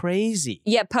so crazy.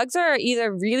 Yeah, pugs are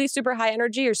either really super high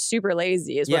energy or super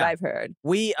lazy is what I've heard.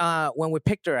 We, when we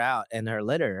picked her out in her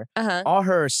litter, all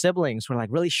her siblings were like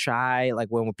really shy. Like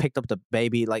when we picked up the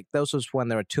baby, like those was when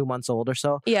they were 2 months old or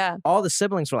so. Yeah. All the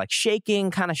siblings were like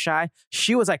shaking, kind of shy.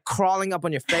 She was like crawling up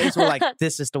on your face. We're like,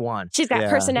 this is the one. She's got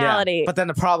personality. Yeah. But then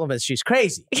the problem is she's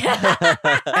crazy. And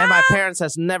my parents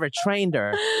has never trained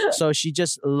her. So she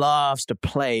just loves to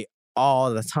play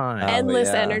all the time. Endless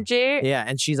energy. Yeah,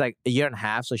 and she's like a year and a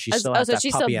half, so she still has that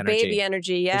she's puppy still energy. baby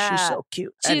energy. Yeah, but she's so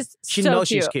cute. She knows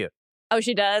cute. She's cute. Oh,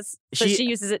 she does. So she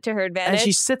uses it to her advantage. And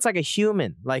she sits like a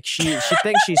human. Like she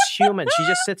thinks she's human. She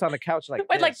just sits on the couch like with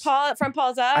this. like paw from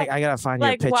paws up. I gotta find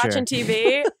your picture. Like watching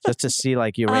TV, just to see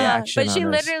like your reaction. But she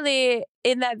literally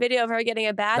in that video of her getting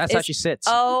a bath. That's how she sits.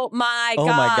 Oh my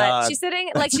god! She's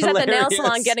sitting like she's hilarious. At the nail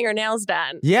salon getting her nails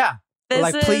done. Yeah.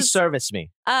 Please service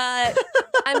me. I'm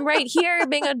right here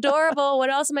being adorable. What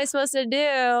else am I supposed to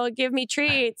do? Give me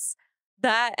treats.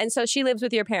 And so she lives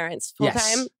with your parents full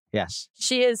time. Yes.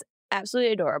 She is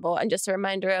absolutely adorable. And just a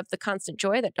reminder of the constant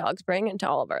joy that dogs bring into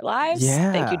all of our lives.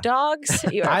 Yeah. Thank you, dogs.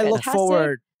 You are I fantastic. look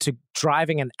forward to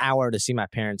driving an hour to see my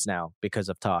parents now because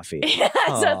of Toffee. So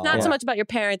it's not so much about your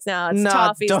parents now. It's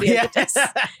Toffee's the impetus.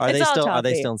 Are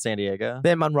they still in San Diego?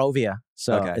 They're in Monrovia.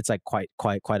 So it's like quite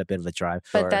a bit of a drive.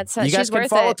 But that's you guys can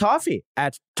follow Toffee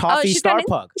at Toffee Star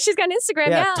Pug. She's got an Instagram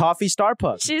now. Yeah, Toffee Star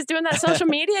Pug. She's doing that social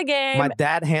media game. My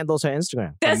dad handles her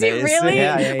Instagram. Does he really?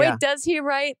 Yeah. Wait, does he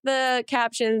write the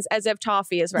captions as if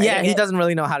Toffee is writing Yeah, he doesn't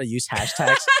really know how to use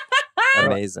hashtags.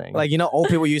 Amazing. Like, old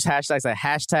people use hashtags like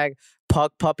hashtag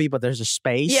pug puppy, but there's a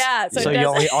space. Yeah. So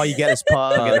all you get is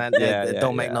pug, and then it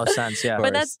don't make no sense. Yeah.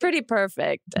 But that's pretty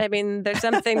perfect. I mean, there's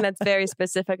something that's very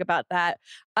specific about that.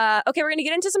 Okay, we're going to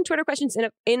get into some Twitter questions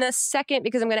in a second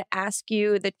because I'm going to ask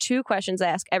you the two questions I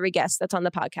ask every guest that's on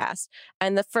the podcast.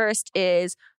 And the first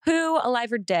is, who,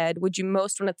 alive or dead, would you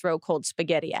most want to throw cold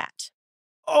spaghetti at?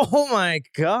 Oh my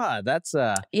God, that's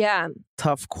a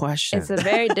tough question. It's a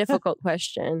very difficult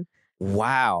question.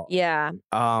 Wow. Yeah.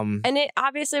 And it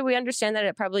obviously we understand that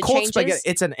it probably cold changes. Spaghetti,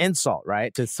 it's an insult,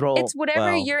 right? To throw it's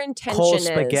whatever your intention cold is.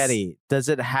 spaghetti. Does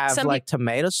it have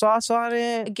tomato sauce on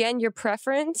it? Again, your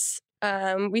preference.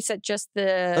 We said just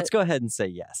the. Let's go ahead and say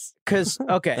yes. Because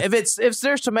if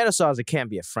there's tomato sauce, it can't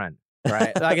be a friend,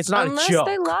 right? Like it's not Unless a joke.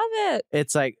 They love it.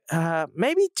 It's like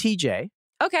maybe TJ.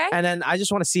 Okay. And then I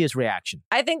just want to see his reaction.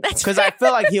 I think that's because I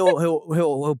feel like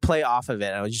he'll play off of it,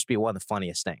 and it'll just be one of the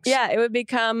funniest things. Yeah, it would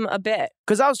become a bit.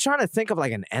 Because I was trying to think of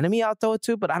like an enemy I'll throw it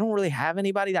to, but I don't really have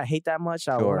anybody that I hate that much.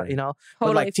 Totally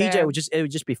But like TJ it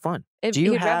would just be fun. Do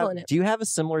you have a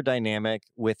similar dynamic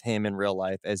with him in real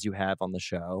life as you have on the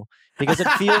show? Because it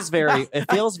feels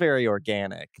very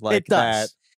organic. Like it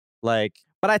does. That,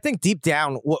 but I think deep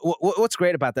down, what's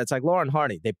great about that? It's like Laura and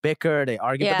Hardy. They bicker, they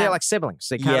argue, but they're like siblings.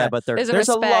 They but there's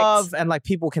a love, and like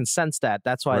people can sense that.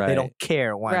 That's why they don't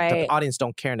care when the audience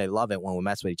don't care, and they love it when we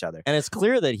mess with each other. And it's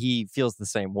clear that he feels the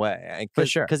same way. For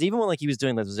sure. Because even when he was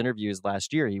doing those interviews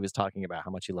last year, he was talking about how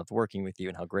much he loved working with you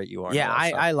and how great you are. Yeah,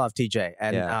 I love TJ,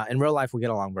 and in real life we get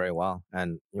along very well,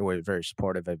 and we're very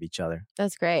supportive of each other.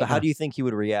 That's great. So how do you think he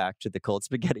would react to the cold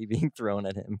spaghetti being thrown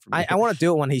at him? I want to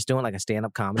do it when he's doing like a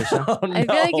stand-up comedy show.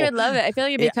 I feel like you would love it. I feel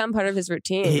like it'd become part of his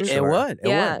routine. It would.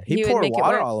 He poured would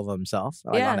water all over himself,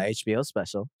 like on an HBO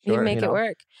special. He'd make it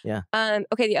work. Yeah.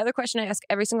 Okay, the other question I ask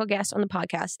every single guest on the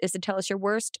podcast is to tell us your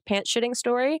worst pants shitting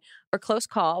story or close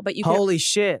call. But Holy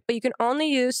shit. But you can only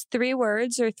use 3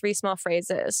 words or 3 small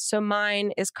phrases. So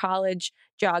mine is college,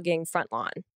 jogging, front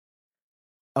lawn.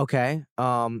 Okay.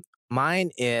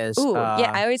 Mine is.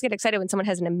 I always get excited when someone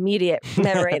has an immediate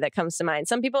memory that comes to mind.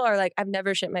 Some people are like, I've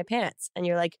never shit my pants. And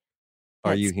you're like,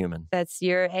 are you human? That's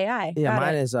your AI. Yeah,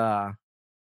 mine is on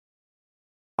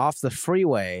off the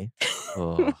freeway,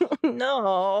 Oh.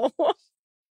 No.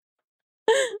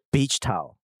 beach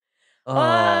towel.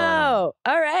 Oh,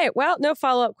 all right. Well, no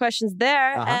follow-up questions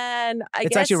there. Uh-huh. And I It's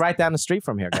guess actually right down the street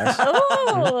from here, guys.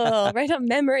 Oh, right on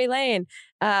memory lane.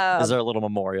 Is there a little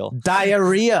memorial?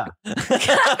 Diarrhea.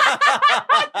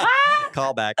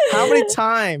 Call back. How many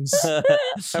times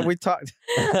have we talked?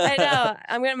 I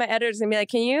know. My editor's gonna be like,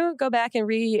 "Can you go back and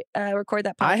record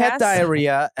that podcast?" I had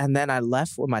diarrhea, and then I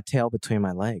left with my tail between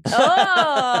my legs.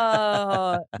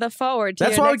 Oh, the forward. To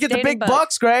That's your why we next get the dating big book.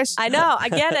 bucks, Grace. I know. I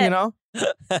get it. You know.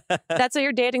 That's what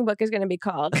your dating book is going to be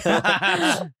called.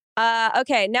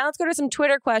 Okay, now let's go to some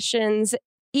Twitter questions.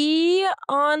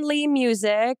 Only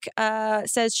Music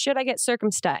says, "Should I get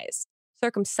circumcised?"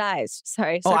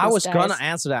 Sorry. Oh, I was circumcised. gonna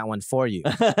answer that one for you.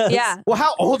 Yeah, Well,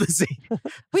 how old is he?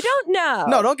 we don't know.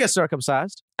 No, don't get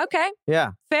circumcised. Okay,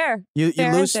 Yeah, fair. you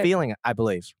Fair lose answer. feeling, I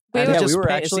believe. We And were- it Yeah, just we were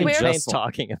pain- it actually seems just painful.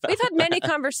 talking about We've had many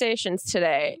conversations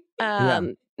today. Yeah.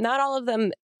 Not all of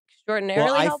them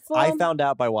extraordinarily Well, helpful. I found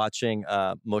out by watching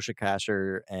Moshe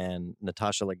Kasher and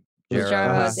Natasha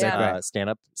Leggero, yeah.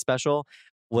 stand-up special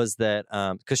was that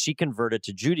because she converted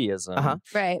to Judaism, Uh-huh.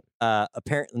 Right.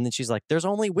 apparently, and then she's like, "There's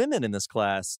only women in this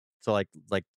class to like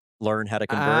learn how to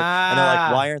convert," and they're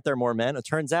like, "Why aren't there more men?" It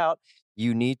turns out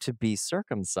you need to be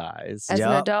circumcised. As an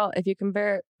Yup. adult, if you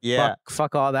convert. Yeah,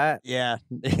 Fuck all that. yeah.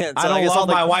 I don't love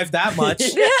my wife that much.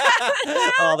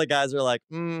 all the guys are like,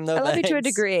 "No, I love you to a thanks."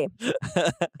 degree.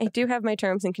 I do have my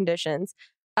terms and conditions.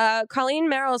 Colleen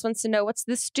Merrills wants to know, what's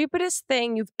the stupidest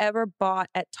thing you've ever bought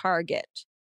at Target?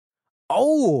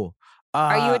 Oh,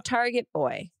 Are you a Target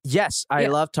boy? yes, I Yeah.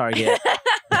 love Target,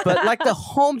 but like the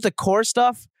home decor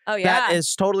stuff Oh yeah. that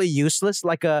is totally useless,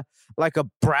 like a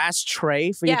brass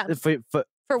tray for Yeah. you,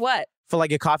 For what? for like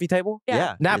your coffee table.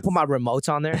 Yeah, Now I it's put my remotes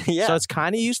on there, Yeah. so it's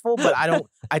kind of useful, but I do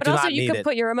But also, not you need could it.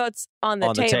 put your remotes on the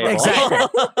on the table. table.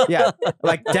 Exactly. Yeah,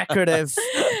 like decorative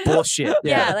bullshit.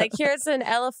 Yeah, like here's an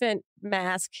elephant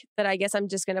mask that I guess I'm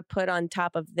just going to put on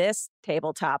top of this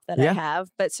tabletop that I Yeah. have,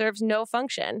 but serves no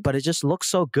function. But it just looks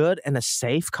so good in a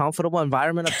safe, comfortable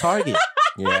environment of Target.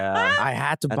 Yeah, I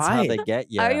had to that's buy how it. they get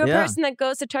you. Are you a Yeah. person that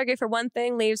goes to Target for one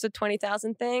thing, leaves with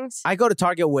 20,000 things? I go to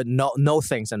Target with no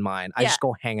things in mind. I Yeah. just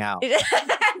go hang out.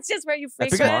 It's just where you That's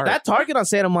frequent. Because smart. that Target on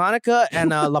Santa Monica and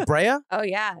La Brea, Oh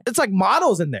yeah. it's like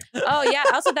models in there. Oh yeah.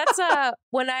 Also, that's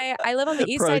when I live on the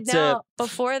east Pro side tip. now.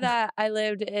 Before that, I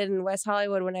lived in West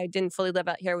Hollywood when I didn't fully live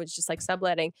out here, which is just like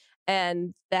subletting.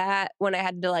 And that when I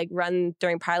had to like run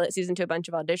during pilot season to a bunch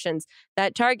of auditions,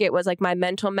 that Target was like my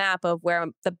mental map of where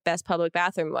the best public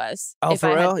bathroom was. Oh,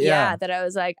 for real? Yeah. That I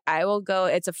was like, I will go.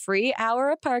 It's a free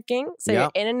hour of parking, so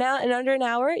Yep. you're in and out in under an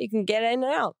hour. You can get in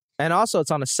and out. And also, it's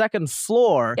on the second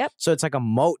floor, Yep. so it's like a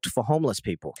moat for homeless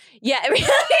people. Yeah.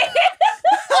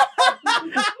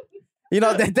 You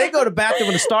know, they go to bathroom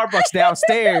in the Starbucks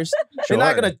downstairs. They're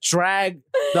not Sure. going to drag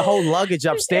the whole luggage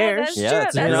upstairs. that's Yeah, true.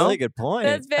 that's a That's- really good point.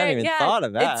 That's I very hadn't even yeah. thought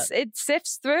of that. It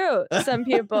sifts through some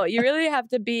people. You really have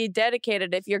to be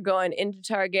dedicated if you're going into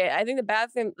Target. I think the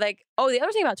bathroom, the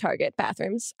other thing about Target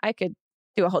bathrooms, I could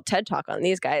do a whole TED talk on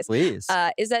these guys. Please.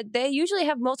 Is that they usually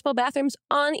have multiple bathrooms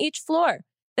on each floor.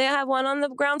 They have one on the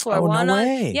ground floor, Oh, no one on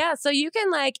way. yeah. So you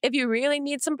can if you really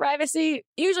need some privacy,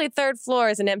 usually third floor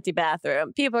is an empty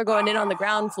bathroom. People are going in on the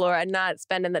ground floor and not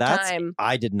spending the time.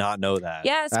 I did not know that.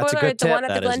 Yeah, That's a spoiler good alert, the tip. one at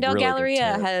the That is Glendale really good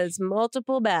Galleria tip. has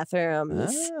multiple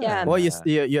bathrooms. Yeah. Well, you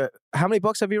how many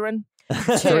books have you written? Two.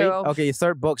 Three? Okay, your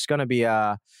third book's going to be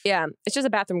Yeah, it's just a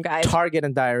bathroom guide. Target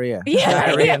and Diarrhea. Yeah,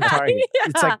 Diarrhea and yeah, Target.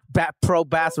 It's yeah. like pro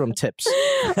bathroom tips.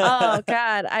 Oh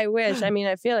God, I wish. I mean,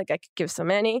 I feel like I could give so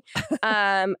many.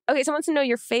 Okay, someone wants to know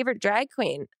your favorite drag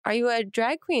queen. Are you a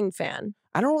drag queen fan?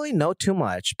 I don't really know too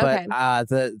much, but Okay.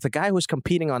 the guy who's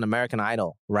competing on American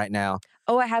Idol right now.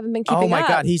 Oh, I haven't been keeping Oh my up.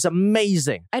 God, he's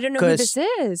amazing. I don't know who 'cause- this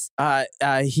is.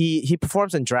 He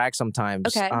performs in drag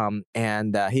sometimes. Okay.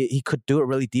 And he could do a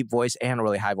really deep voice and a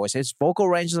really high voice. His vocal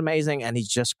range is amazing, and he's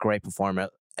just a great performer.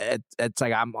 It's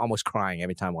like I'm almost crying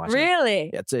every time watching. it. Really?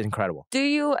 It's incredible. Do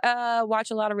you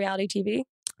watch a lot of reality TV?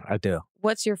 I do.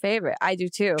 What's your favorite? I do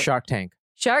too. Shark Tank.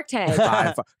 Shark Tank.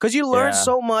 Because you learn Yeah.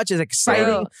 so much. It's exciting,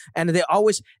 True. and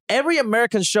every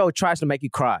American show tries to make you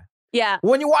cry. Yeah.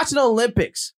 When you watch the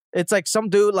Olympics, it's like some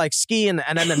dude like skiing,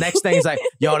 and then the next thing is like,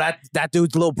 yo, that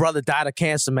dude's little brother died of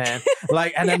cancer, man.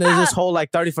 Like, and then there's this whole like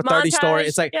 30 for 30 story. Montage.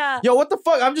 It's like, yeah. yo, what the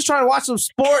fuck? I'm just trying to watch some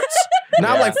sports.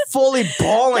 Now I'm like fully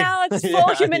bawling. Now it's full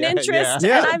Yeah, human yeah, interest,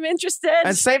 yeah. and I'm interested.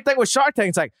 And same thing with Shark Tank.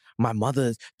 It's like, my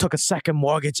mother took a second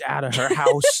mortgage out of her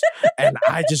house, and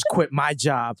I just quit my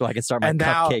job. So I can start my And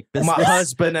now cupcake business. my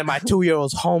husband and my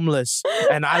 2-year-old's homeless,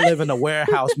 and I live in a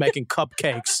warehouse making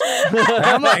cupcakes. And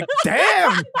I'm like,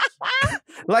 damn.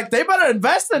 Like, they better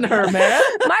invest in her, man.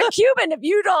 Mark Cuban, if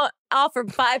you don't offer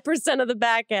 5% of the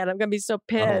back end, I'm gonna be so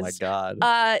pissed. Oh my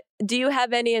god. Do you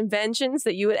have any inventions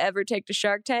that you would ever take to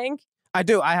Shark Tank? I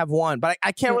do. I have one, but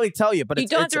I can't really tell you. But You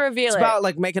don't have to reveal it's it. about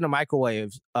like making a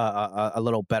microwave a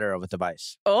little better of a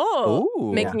device. Oh,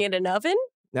 Ooh. making it an oven?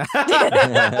 But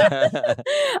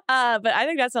I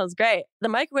think that sounds great. The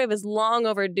microwave is long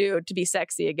overdue to be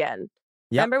sexy again.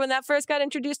 Yep. Remember when that first got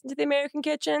introduced into the American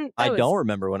kitchen? I don't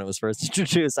remember when it was first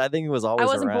introduced. I think it was always I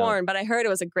wasn't around. born, but I heard it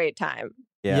was a great time.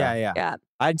 Yeah.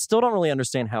 I still don't really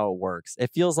understand how it works.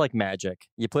 It feels like magic.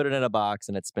 You put it in a box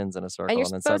and it spins in a circle, And you're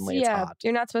and then supposed suddenly to, it's hot.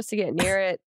 you're not supposed to get near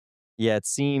it. Yeah, it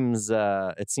seems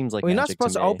like Well, you're not magic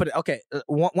supposed to me. open it. Okay,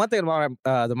 one thing about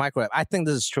the microwave, I think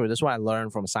this is true. This is what I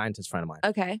learned from a scientist friend of mine.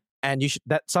 Okay. And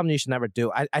that's something you should never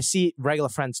do. I see regular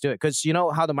friends do it because you know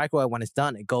how the microwave, when it's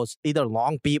done, it goes either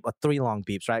long beep or 3 long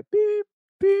beeps, right? Beep,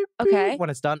 beep, Okay. beep, when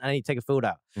it's done, and then you take the food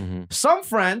out. Mhm. Some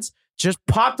friends just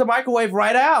pop the microwave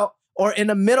right out or in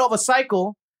the middle of a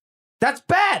cycle. That's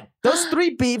bad. Those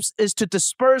 3 beeps is to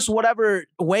disperse whatever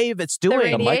wave it's The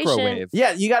doing. The radiation. microwave.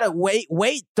 Yeah, you gotta wait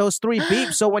those 3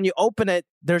 beeps so when you open it,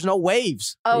 there's no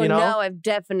waves. Oh, you know? no, I've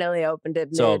definitely opened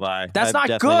it So mid. have I. That's I've not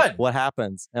definitely- good. What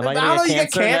happens? Am I I don't going know, to you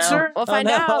get get cancer. We'll find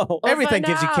out. We'll Everything find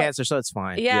gives you out. cancer, so it's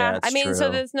fine. Yeah, it's I mean, so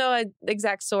true. there's no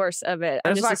exact source of it.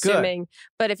 I'm That's just not good. assuming.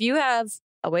 But if you have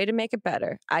a way to make it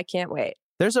better, I can't wait.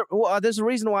 There's a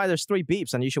reason why there's 3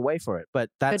 beeps, and you should wait for it. But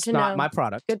that's to not know. my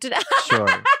product. Good to know. Sure.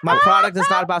 My product is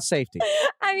not about safety.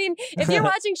 I mean, if you're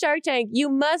watching Shark Tank, you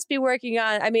must be working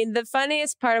on. I mean, the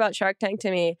funniest part about Shark Tank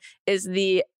to me is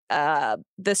the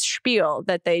spiel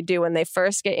that they do when they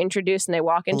first get introduced and they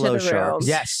walk into Hello, the room. sharks.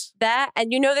 Yes. That,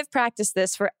 and you know they've practiced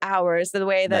this for hours. The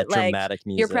way that, like, dramatic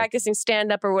music. you're practicing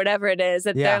stand up or whatever it is,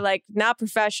 that Yeah. they're like not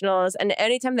professionals. And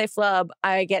anytime they flub,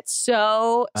 I get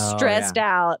so Oh, stressed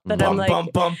out that I'm Bum, like, bum,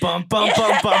 bum, bum, bum,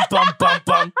 bum, bum, bum, bum,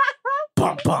 bum.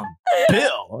 Bum, bum.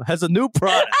 Bill has a new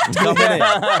product coming in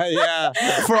yeah.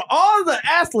 for all the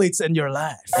athletes in your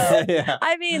life. yeah.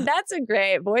 I mean, that's a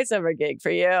great voiceover gig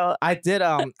for you. I did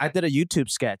a YouTube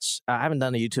sketch. I haven't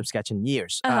done a YouTube sketch in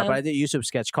years, Uh-huh. but I did a YouTube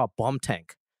sketch called Bum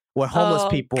Tank, where homeless Oh.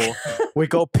 people would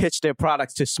go pitch their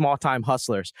products to small time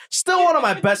hustlers. Still one of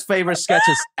my best favorite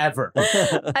sketches ever.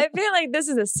 I feel like this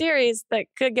is a series that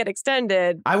could get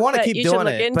extended I want to That keep you should doing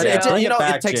look it, but into. it, Bring you it know,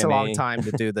 back, it takes a long Jimmy. time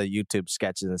to do the YouTube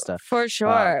sketches and stuff. for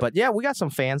sure. But yeah, we got some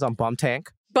fans on Bum Tank.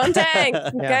 Bum Tank.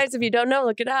 Yeah. Guys, if you don't know,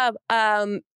 look it up.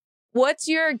 What's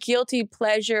your guilty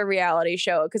pleasure reality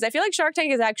show? Because I feel like Shark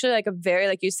Tank is actually like a very,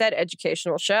 like you said,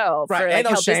 educational show. Right, For, like, ain't no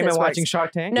how shame in business watching works.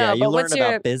 Shark Tank. No, yeah, you but learn what's about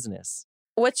your- business.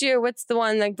 What's the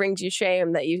one that brings you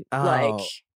shame that you Oh, like,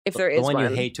 if there The is one one?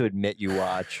 you hate to admit you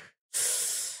watch.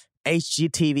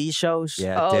 HGTV shows.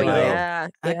 Yeah, Oh, ditto. yeah.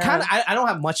 I yeah. kind of I don't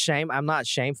have much shame. I'm not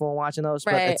shameful in watching those,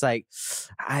 but Right. it's like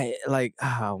I like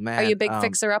oh man. Are you a big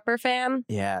Fixer Upper fan?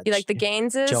 Yeah. You like the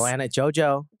Gaineses?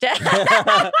 JoJo.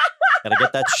 Gotta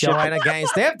get that ship. Joanna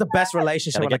Gaines. They have the best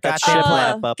relationship Gotta on the get that goddamn ship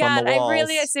planet. lamp up God, on the walls. I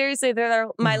really, seriously, they're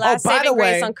my Oh, last by the saving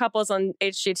grace way- on couples on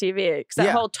HGTV. Because that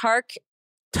Yeah. whole Tark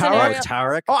Tarek?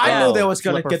 Tarek. Oh, I knew they was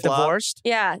gonna Flip or get flop. divorced.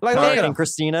 Yeah. Like, they- look at Tarek them. and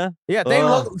Christina. Yeah,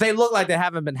 Ugh. they look like they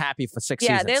haven't been happy for 6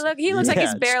 yeah, seasons. he looks like Yeah,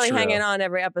 he's it's barely true. hanging on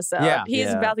every episode. Yeah. He's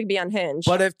Yeah. about to be unhinged.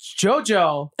 But if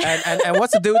JoJo and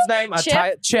what's the dude's name?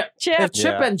 Chip. Chip. Chip. If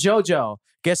Chip Yeah. and JoJo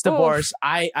gets Oof. divorced,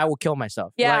 I will kill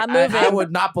myself. Yeah, Like, I'm I moving.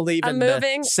 would not believe I'm in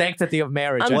moving. the sanctity of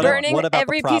marriage. I'm What- burning what about the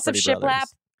every piece of Property shiplap.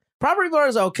 Brothers? Property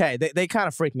Brothers okay. They kind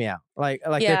of freak me out. Like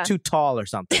Yeah. they're too tall or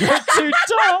something. Too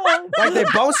tall. Like their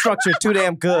bone structure too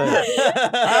damn good.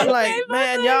 I'm like,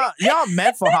 man, y'all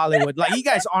meant for Hollywood. Like you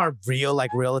guys aren't real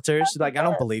like realtors. Like I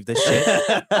don't believe this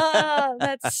shit. Oh,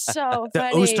 that's so The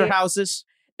funny. Ooster houses.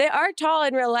 They are tall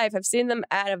in real life. I've seen them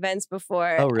at events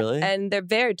before. Oh, really? And they're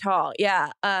very tall.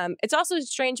 Yeah. It's also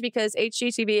strange because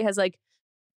HGTV has like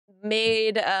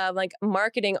made like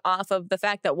marketing off of the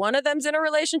fact that one of them's in a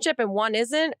relationship and one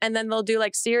isn't, and then they'll do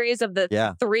like series of the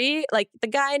Yeah. three, like the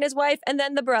guy and his wife and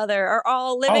then the brother are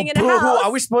all living in a boo-hoo. house.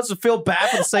 Are we supposed to feel bad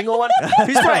for the single one?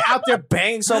 He's probably out there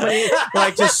banging so many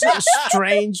like just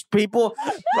strange people.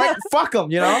 Like fuck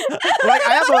them, you know. Like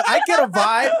I get a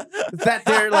vibe that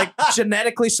they're like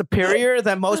genetically superior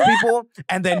than most people,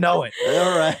 and they know it.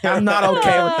 All right. I'm not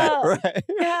okay with that. Right.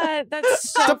 God,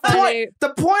 that's so The funny.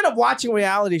 point of watching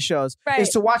reality shows Right. is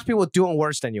to watch people doing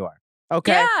worse than you are.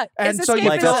 Okay. Yeah, And it's so you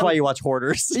Like feel- that's why you watch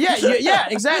Hoarders. Yeah,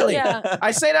 exactly. Yeah.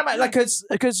 I say that like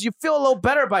because you feel a little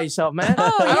better about yourself, man.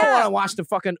 Oh, I don't yeah. want to watch the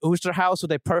fucking Ooster house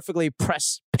with a perfectly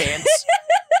pressed pants.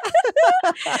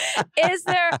 Is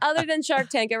there, other than Shark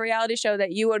Tank, a reality show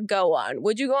that you would go on?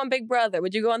 Would you go on Big Brother?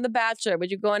 Would you go on The Bachelor?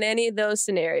 Would you go on any of those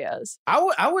scenarios?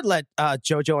 I would let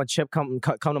JoJo and Chip come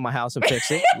to my house and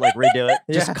fix it. Like redo it.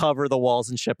 Just Yeah. cover the walls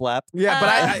in shiplap. Yeah, but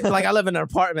I live in an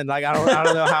apartment. Like I don't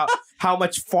know how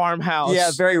much farmhouse. Yeah,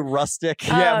 very rustic.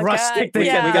 Yeah, Oh, rustic. God. We,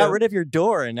 Yeah. we got rid of your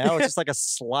door, and now it's just like a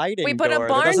sliding We put door a that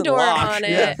barn doesn't door lock. on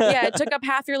it. Yeah, it took up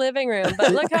half your living room,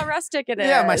 but look how rustic it is.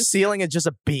 Yeah, my ceiling is just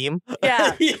a beam.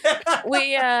 Yeah. Yeah.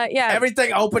 We, yeah.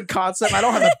 Everything open concept. I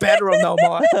don't have a bedroom no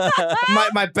more.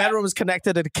 my bedroom is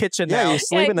connected to the kitchen Yeah, now. you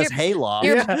sleep in this hayloft.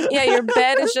 Your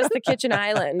bed is just the kitchen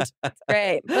island. It's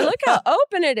great. But look how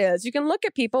open it is. You can look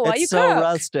at people while It's you so cook.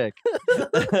 rustic.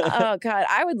 Oh, God.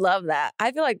 I would love that.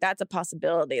 I feel like that's a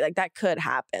possibility. Like, that could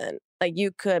happen. Like,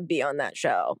 you could be on that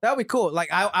show. That would be cool. Like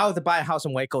I would buy a house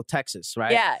in Waco, Texas,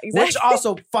 right? Yeah, exactly. Which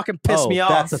also fucking pissed me off.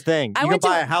 That's the thing. I You can went to-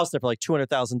 buy a house there for like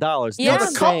 $200,000. Yeah, the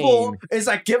That's couple is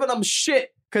like giving them shit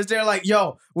because they're like,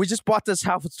 "Yo, we just bought this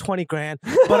house for $20,000,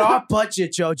 but our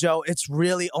budget, JoJo, it's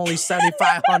really only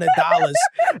 $7,500,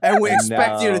 and we I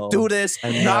expect you to know. do this,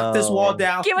 I knock this wall know.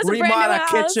 down, Give us a brand remodel new our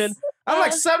house. kitchen." I'm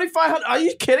like, 7,500? Are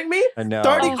you kidding me? I know.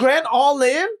 30 grand all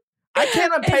in? I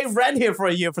can't even pay It's- rent here for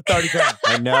a year for 30 grand.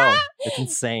 I know. It's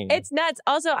insane. It's nuts.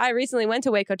 Also, I recently went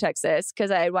to Waco, Texas,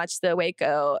 because I had watched the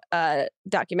Waco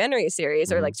documentary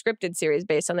series or like scripted series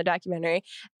based on the documentary.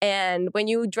 And when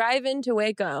you drive into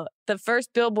Waco, the first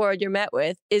billboard you're met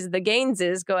with is the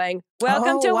Gaineses going,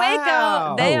 "Welcome Oh, to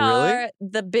wow. Waco." They Oh, really? are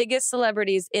the biggest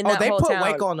celebrities in Oh, that they whole put town.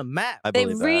 Waco on the map. I They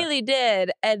believe that. really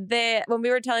did. And when we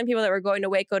were telling people that we're going to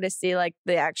Waco to see like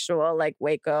the actual like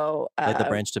Waco, Like the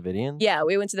Branch Davidians? yeah,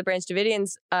 we went to the Branch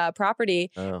Davidians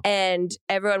property, Oh. and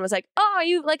everyone was like, "Oh, are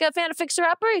you like a fan of Fixer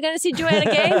Upper? Are you going to see Joanna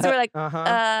Gaines?" And we're like,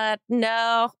 Uh-huh.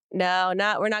 no,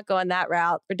 we're not going that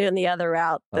route. We're doing the other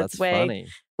route. Oh, That's that's funny.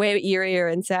 way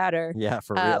eerier and sadder. Yeah,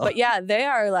 for real. But yeah, they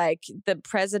are like the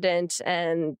president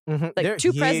and Mhm. like They're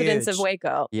two presidents of huge.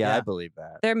 Waco. yeah, I yeah. believe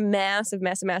that. They're massive,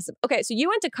 massive, massive. Okay, so you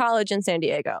went to college in San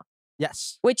Diego,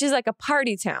 Yes. which is like a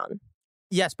party town.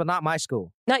 Yes, but not my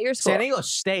school. Not your school, San Diego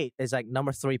State is like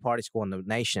number 3 party school in the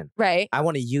nation. right? I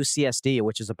went to UCSD,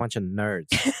 which is a bunch of nerds.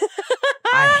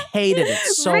 I hated it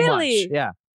so Really? much.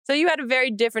 Yeah. So you had a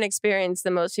very different experience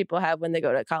than most people have when they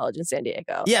go to college in San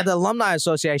Diego. Yeah, the Alumni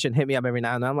Association hit me up every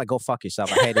now and then. I'm like, go fuck yourself.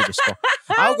 I hated your school.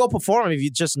 I would go perform if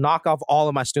you just knock off all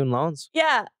of my student loans.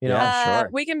 Yeah. You know? Yeah, sure.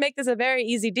 We can make this a very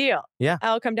easy deal. Yeah.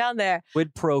 I'll come down there.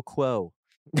 Quid pro quo.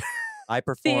 I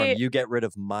perform. See- You get rid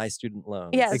of my student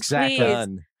loans. Yes, Exactly. please.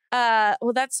 Done.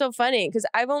 Well, that's so funny because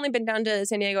I've only been down to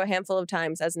San Diego a handful of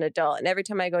times as an adult, and every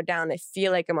time I go down, I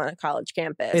feel like I'm on a college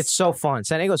campus. It's so fun.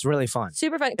 San Diego's really fun.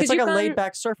 super fun. It's like you a can, laid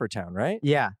back surfer town, right?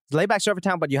 Yeah. Laid back surfer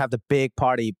town, but you have the big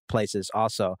party places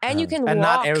also. and you can And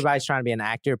walk. not everybody's trying to be an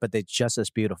actor, but they're just as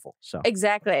beautiful. So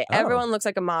Exactly. Oh. Everyone looks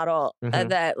like a model Mhm.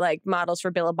 that like models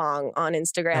for Billabong on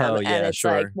Instagram. Oh, and yeah, it's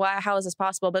like, sure. wow, how is this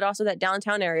possible? But also that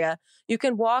downtown area, you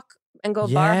can walk and go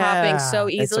bar hopping so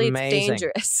Yeah, it's easily. It's amazing.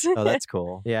 dangerous. Oh, that's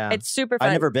cool. yeah. It's super fun.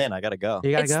 I've never been. I gotta go.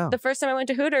 You gotta It's go. the first time I went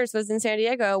to Hooters was in San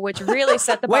Diego, which really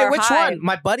set the Wait, bar which high. one?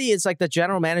 My buddy is like the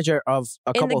general manager of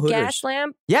a In couple the Hooters. gas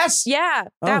lamp? Yes. Yeah,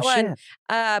 that Oh, one.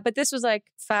 shit. But this was like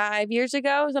 5 years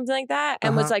ago, something like that,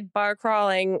 and was Uh-huh. like bar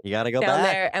crawling You gotta go down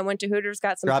back. there and went to Hooters,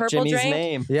 got some Drop purple Jimmy's drink.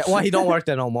 name. Yeah. Well, he don't work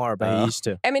there no more, but he Oh. used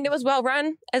to. I mean, it was well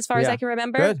run as far as Yeah. I can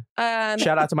remember. Good. Um,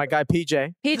 Shout out to my guy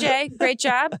PJ. PJ, great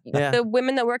job. Yeah. The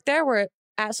women that worked there were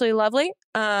absolutely lovely.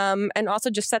 And also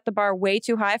just set the bar way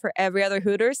too high for every other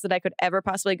Hooters that I could ever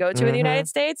possibly go to in the Mhm. United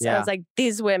States. I Yeah. was like,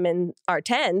 these women are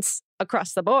tense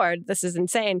across the board. This is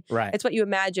insane. Right. It's what you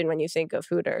imagine when you think of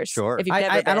Hooters. Sure. If you've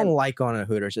never I been. don't like going to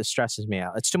Hooters. It stresses me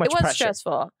out. It's too much It was pressure.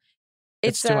 stressful.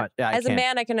 It's too much. Yeah, I as a can't.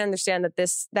 man, I can understand that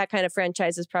that kind of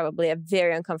franchise is probably a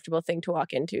very uncomfortable thing to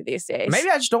walk into these days. Maybe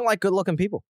I just don't like good looking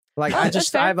people. Like Oh, I that's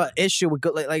just fair. I have an issue with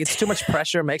good. Like it's too much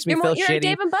pressure. It makes me feel you're a shitty.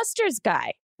 Dave and Buster's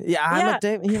guy. Yeah, I'm Yeah. a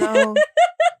Dave. You know.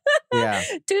 Yeah.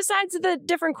 Two sides of the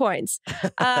different coins.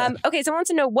 Okay, so I want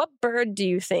to know, what bird do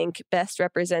you think best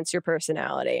represents your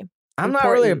personality? I'm not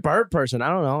really a Important. bird person. I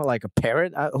don't know, like a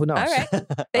parrot. Who knows? All right.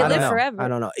 They I don't live know. forever. I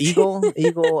don't know.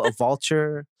 Eagle, a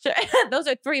vulture, Sure. Those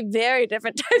are three very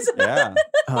different types of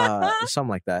Yeah. something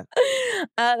like that.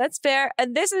 That's fair.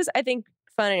 And this is, I think,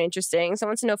 fun and interesting. So I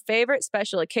want to know, favorite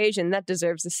special occasion that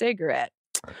deserves a cigarette.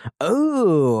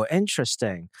 Oh,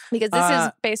 interesting. Because this is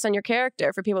Uh, based on your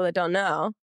character for people that don't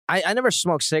know. I never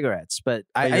smoked cigarettes, but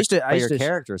I But used to. I your used to.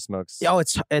 character smokes. Oh,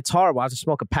 it's horrible. I have to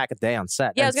smoke a pack a day on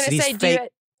set. Yeah, I And was it's going to these say, do you, fake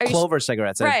are you clover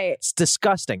cigarettes. and right? It's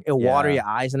disgusting. It'll water Yeah. your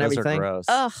eyes and Those everything. are gross.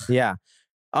 Ugh. Yeah.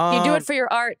 You do Um, it for your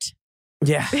art.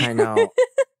 Yeah, I know.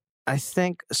 I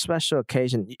think special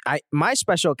occasion. My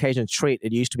special occasion treat.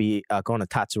 It used to be going to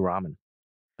Tatsu Ramen.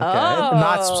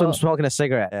 not from smoking a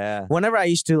cigarette. Yeah. Whenever I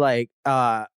used to like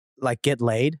get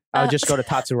laid, I would just go to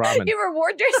Tatsu Ramen. You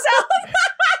reward yourself.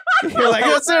 You're like,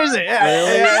 oh, seriously,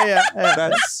 yeah.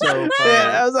 That's so funny.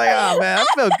 Yeah, I was like, oh man, I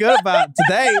feel good about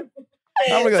today.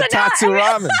 I'm gonna go So now Tatsu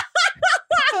Ramen.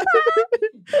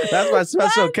 That's my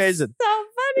special occasion. So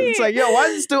funny. It's like, yo, why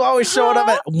is this dude always showing up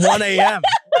at 1 a.m.?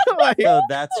 Like, So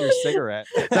that's your cigarette.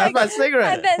 that's my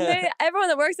cigarette. And then everyone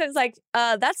that works there is like,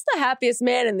 that's the happiest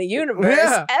man in the universe.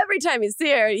 Yeah. Every time he's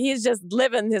here, he's just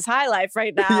living his high life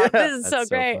right now. Yeah. This is so That's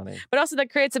great. funny. But also that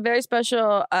creates a very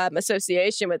special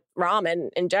association with ramen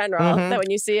in general. Mhm. That when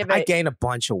you see it, I gained a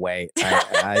bunch of weight.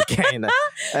 I gained.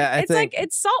 I it's think, like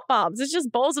it's salt bombs. It's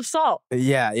just bowls of salt.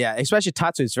 yeah. Especially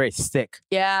Tatsu is very thick.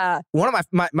 Yeah. One of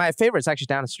my favorites actually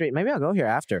down the street. Maybe I'll go here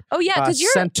after. Oh yeah, because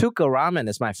you're. Sentuka Ramen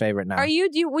is my favorite now. Are you?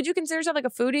 Would you consider yourself like a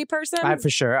foodie person? For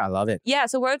sure. I love it. Yeah.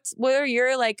 So what are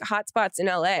your like hot spots in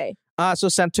LA? So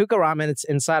Sentuka Ramen, it's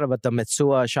inside of the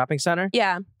Mitsuya shopping center.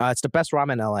 Yeah. It's the best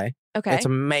ramen in LA. Okay. It's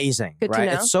amazing, Good to right?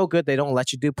 know. It's so good. They don't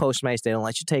let you do Postmates. They don't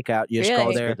let you take out. You just go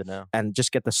Really? there Good to know. and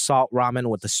just get the salt ramen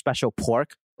with the special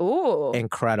pork. Ooh,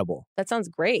 Incredible. that sounds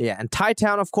great. Yeah. And Thai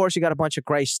Town, of course, you got a bunch of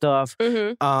great stuff.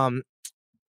 Mm-hmm.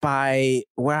 By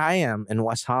where I am in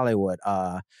West Hollywood,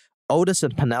 Otis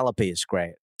and Penelope is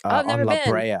great. I've never on La been.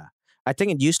 Brea. I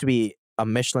think it used to be a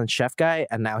Michelin chef guy,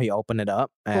 and now he opened it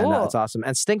up, and Cool. it's awesome.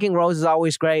 And Stinking Rose is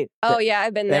always great. Oh yeah,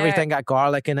 I've been there. Everything got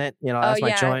garlic in it. You know, that's oh my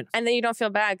yeah, joint. and then you don't feel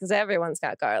bad because everyone's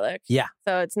got garlic. Yeah.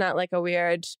 So it's not like a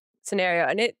weird scenario,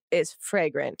 and it is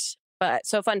fragrant. But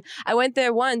so fun. I went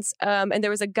there once, and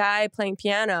there was a guy playing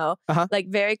piano, like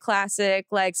very classic,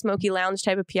 like smoky lounge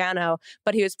type of piano.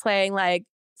 But he was playing like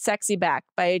 "Sexy Back"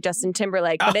 by Justin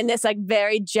Timberlake, but in this like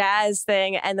very jazz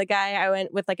thing. And the guy, I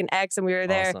went with like an ex, and we were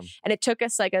there, Awesome. and it took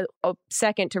us like a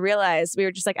second to realize we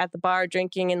were just like at the bar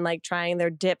drinking and like trying their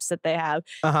dips that they have,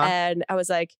 and I was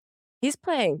like, he's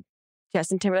playing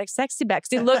Justin Timberlake's "Sexy Back." 'Cause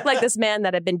he looked like this man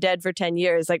that had been dead for 10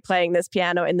 years, like playing this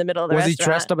piano in the middle of the Was he restaurant.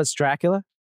 dressed up as Dracula?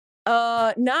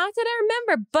 Not that I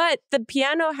remember, but the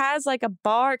piano has like a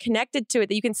bar connected to it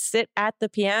that you can sit at the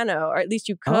piano, or at least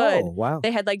you could. Oh, wow.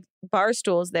 They had like bar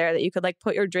stools there that you could like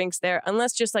put your drinks there,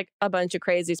 unless just like a bunch of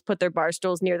crazies put their bar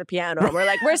stools near the piano. And we're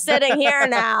like, we're sitting here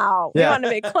now. We Yeah. want to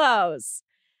be close.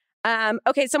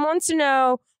 Okay, someone wants to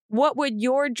know, what would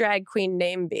your drag queen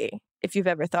name be if you've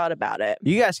ever thought about it?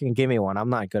 You guys can give me one. I'm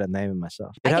not good at naming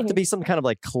myself. It'd I have can- to be some kind of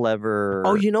like clever.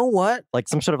 Oh, you know what? like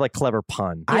some sort of like clever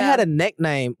pun. I Yeah. had a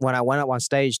nickname when I went up on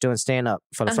stage doing stand up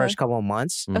for the Uh-huh. first couple of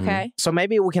months. Mhm. Okay. So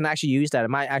maybe we can actually use that. It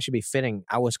might actually be fitting.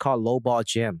 I was called Lowball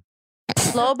Jim.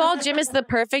 Lowball Jim is the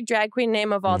perfect drag queen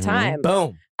name of all Mhm. time.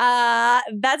 Boom.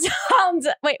 That sounds.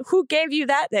 Wait, who gave you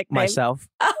that nickname? Myself.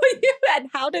 Oh, you and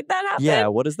how did that happen? Yeah.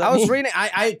 What does that I was mean? reading.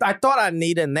 I thought I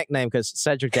needed a nickname because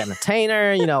Cedric the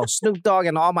Entertainer, Snoop Dogg,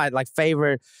 and all my like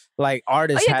favorite like Oh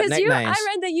artists yeah, had because nicknames. I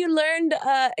read that you learned.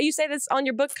 You say this on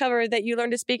your book cover that you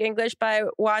learned to speak English by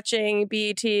watching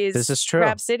BET's This is true.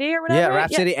 Rhapsody or whatever. Yeah,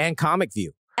 Rhapsody and Comic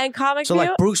View. and Comic So View.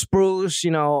 like Bruce,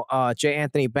 J.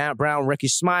 Anthony Brown, Ricky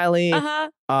Smiley,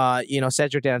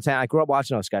 Cedric the Entertainer. I grew up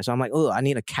watching those guys, so I'm like, oh, I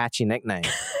need a catchy nickname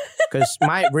because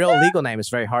my real legal name is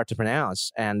very hard to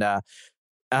pronounce. And I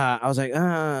was like,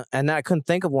 and then I couldn't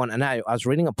think of one. And I was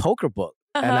reading a poker book,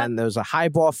 and then there was a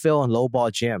highball Phil and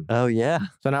lowball Jim. Oh yeah. So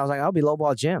then I was like, I'll be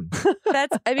lowball Jim.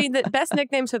 The best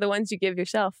nicknames are the ones you give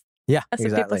yourself. Yeah, That's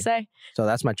exactly. what people say. So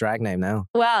that's my drag name now.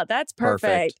 Wow, that's perfect.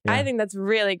 Perfect, yeah. I think that's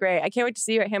really great. I can't wait to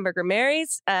see you at Hamburger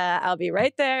Mary's. I'll be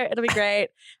right there. It'll be great.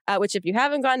 Which, if you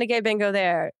haven't gone to Gay Bingo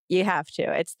there, you have to.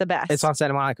 It's the best. It's on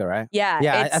Santa Monica, right? Yeah.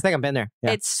 Yeah, it's, I think I've been there.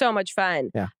 Yeah. It's so much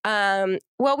fun. Yeah.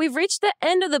 Well, we've reached the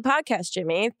end of the podcast,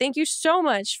 Jimmy. Thank you so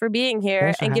much for being here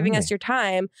Thanks for and giving having us me. your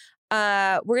time.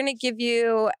 We're going to give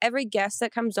you, every guest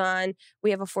that comes on,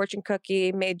 we have a fortune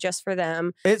cookie made just for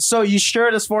them. So you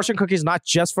sure this fortune cookie is not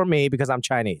just for me because I'm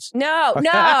Chinese? No, no.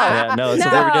 Yeah, no, it's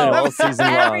no. what we're doing all season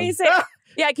Every long. si-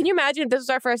 Yeah, can you imagine if this was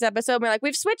our first episode? And we're like,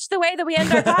 we've switched the way that we end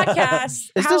our podcast.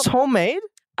 Is this homemade?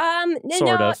 Sort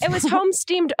No, of. it was home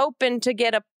steamed open to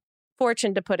get a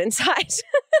fortune to put inside.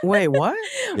 Wait, what?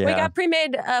 We Yeah. got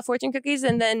pre-made fortune cookies,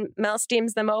 and then Mel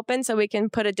steams them open so we can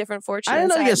put a different fortune I didn't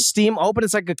know inside. you get steam open.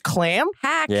 It's like a clam.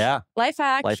 Hack. Yeah. Life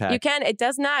hack. Life hack. You can. It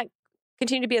does not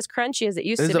continue to be as crunchy as it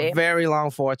used This is to be. a very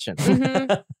long fortune.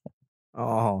 Mhm.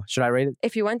 Oh, should I rate it?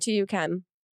 If you want to, you can.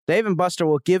 Dave and Buster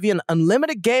will give you an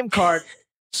unlimited game card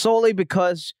solely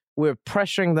because we're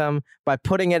pressuring them by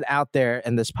putting it out there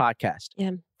in this podcast.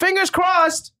 Yeah. Fingers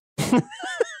crossed.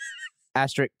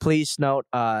 Asterisk, please note,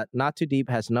 Not Too Deep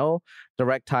has no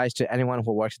direct ties to anyone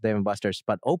who works at Dave & Buster's,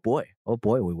 but oh boy,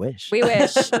 we wish. We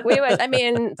wish. I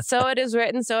mean, so it is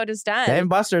written, so it is done. Dave &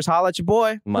 Buster's, holla at your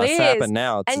boy. Must Please. happen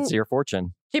now. It's And- your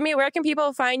fortune. Jimmy, where can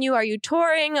people find you? Are you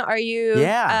touring? Are you?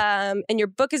 Yeah. And your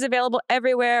book is available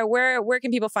everywhere. Where can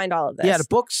people find all of this? Yeah, the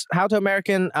books, How to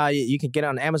American, you can get it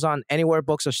on Amazon, anywhere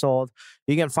books are sold.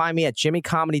 You can find me at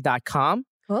jimmycomedy.com.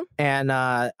 Cool. And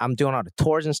I'm doing all the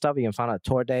tours and stuff. You can find out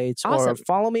tour dates. Or Awesome.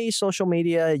 follow me, social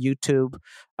media, YouTube.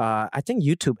 I think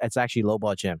YouTube, it's actually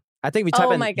Lowball Jim. I think if you type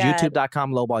Oh in my God.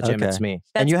 youtube.com Lowball Jim, Okay. it's me. And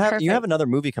That's you have perfect. another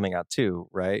movie coming out too,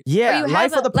 right? Yeah, you have Life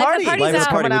of the Life of the Party. Party's Life of the out.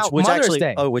 Party, Coming out which Mother's actually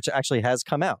Day. which actually has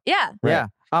come out. Yeah. Yeah.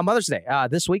 Mother's Day,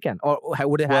 this weekend. Or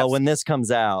would it have? Well, when this comes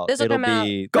out, This will it'll come out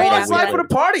be Go right on after Life that. of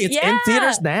the Party. It's in Yeah.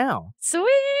 theaters now. Sweet.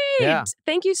 Yeah.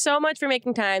 Thank you so much for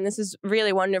making time. This is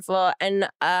really wonderful. And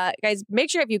guys,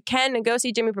 make sure if you can go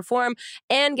see Jimmy perform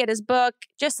and get his book.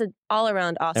 Just an all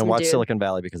around awesome and watch dude. Silicon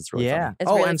Valley because it's really Yeah. funny.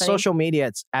 It's Oh, really and funny. social media,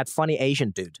 it's at Funny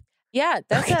Asian Dude. Yeah,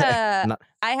 that's No.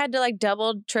 I had to like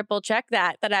double, triple check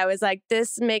that I was like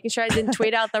this, making sure I didn't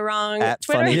tweet out the wrong At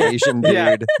Twitter. Funny Asian Dude.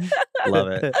 Yeah. Love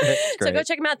it. It's So great. go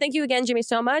check him out. Thank you again, Jimmy,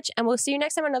 so much. And we'll see you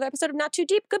next time on another episode of Not Too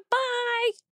Deep.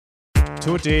 Goodbye.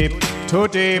 Too deep, too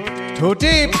deep, too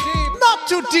deep, not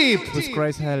too deep. With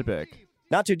Grace Helbig.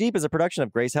 Not Too Deep is a production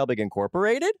of Grace Helbig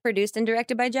Incorporated. Produced and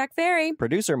directed by Jack Ferry.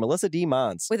 Producer Melissa D.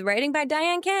 Mons. With writing by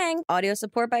Diane Kang. Audio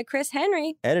support by Chris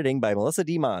Henry. Editing by Melissa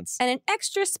D. Mons. And an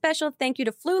extra special thank you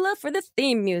to Flula for the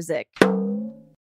theme music.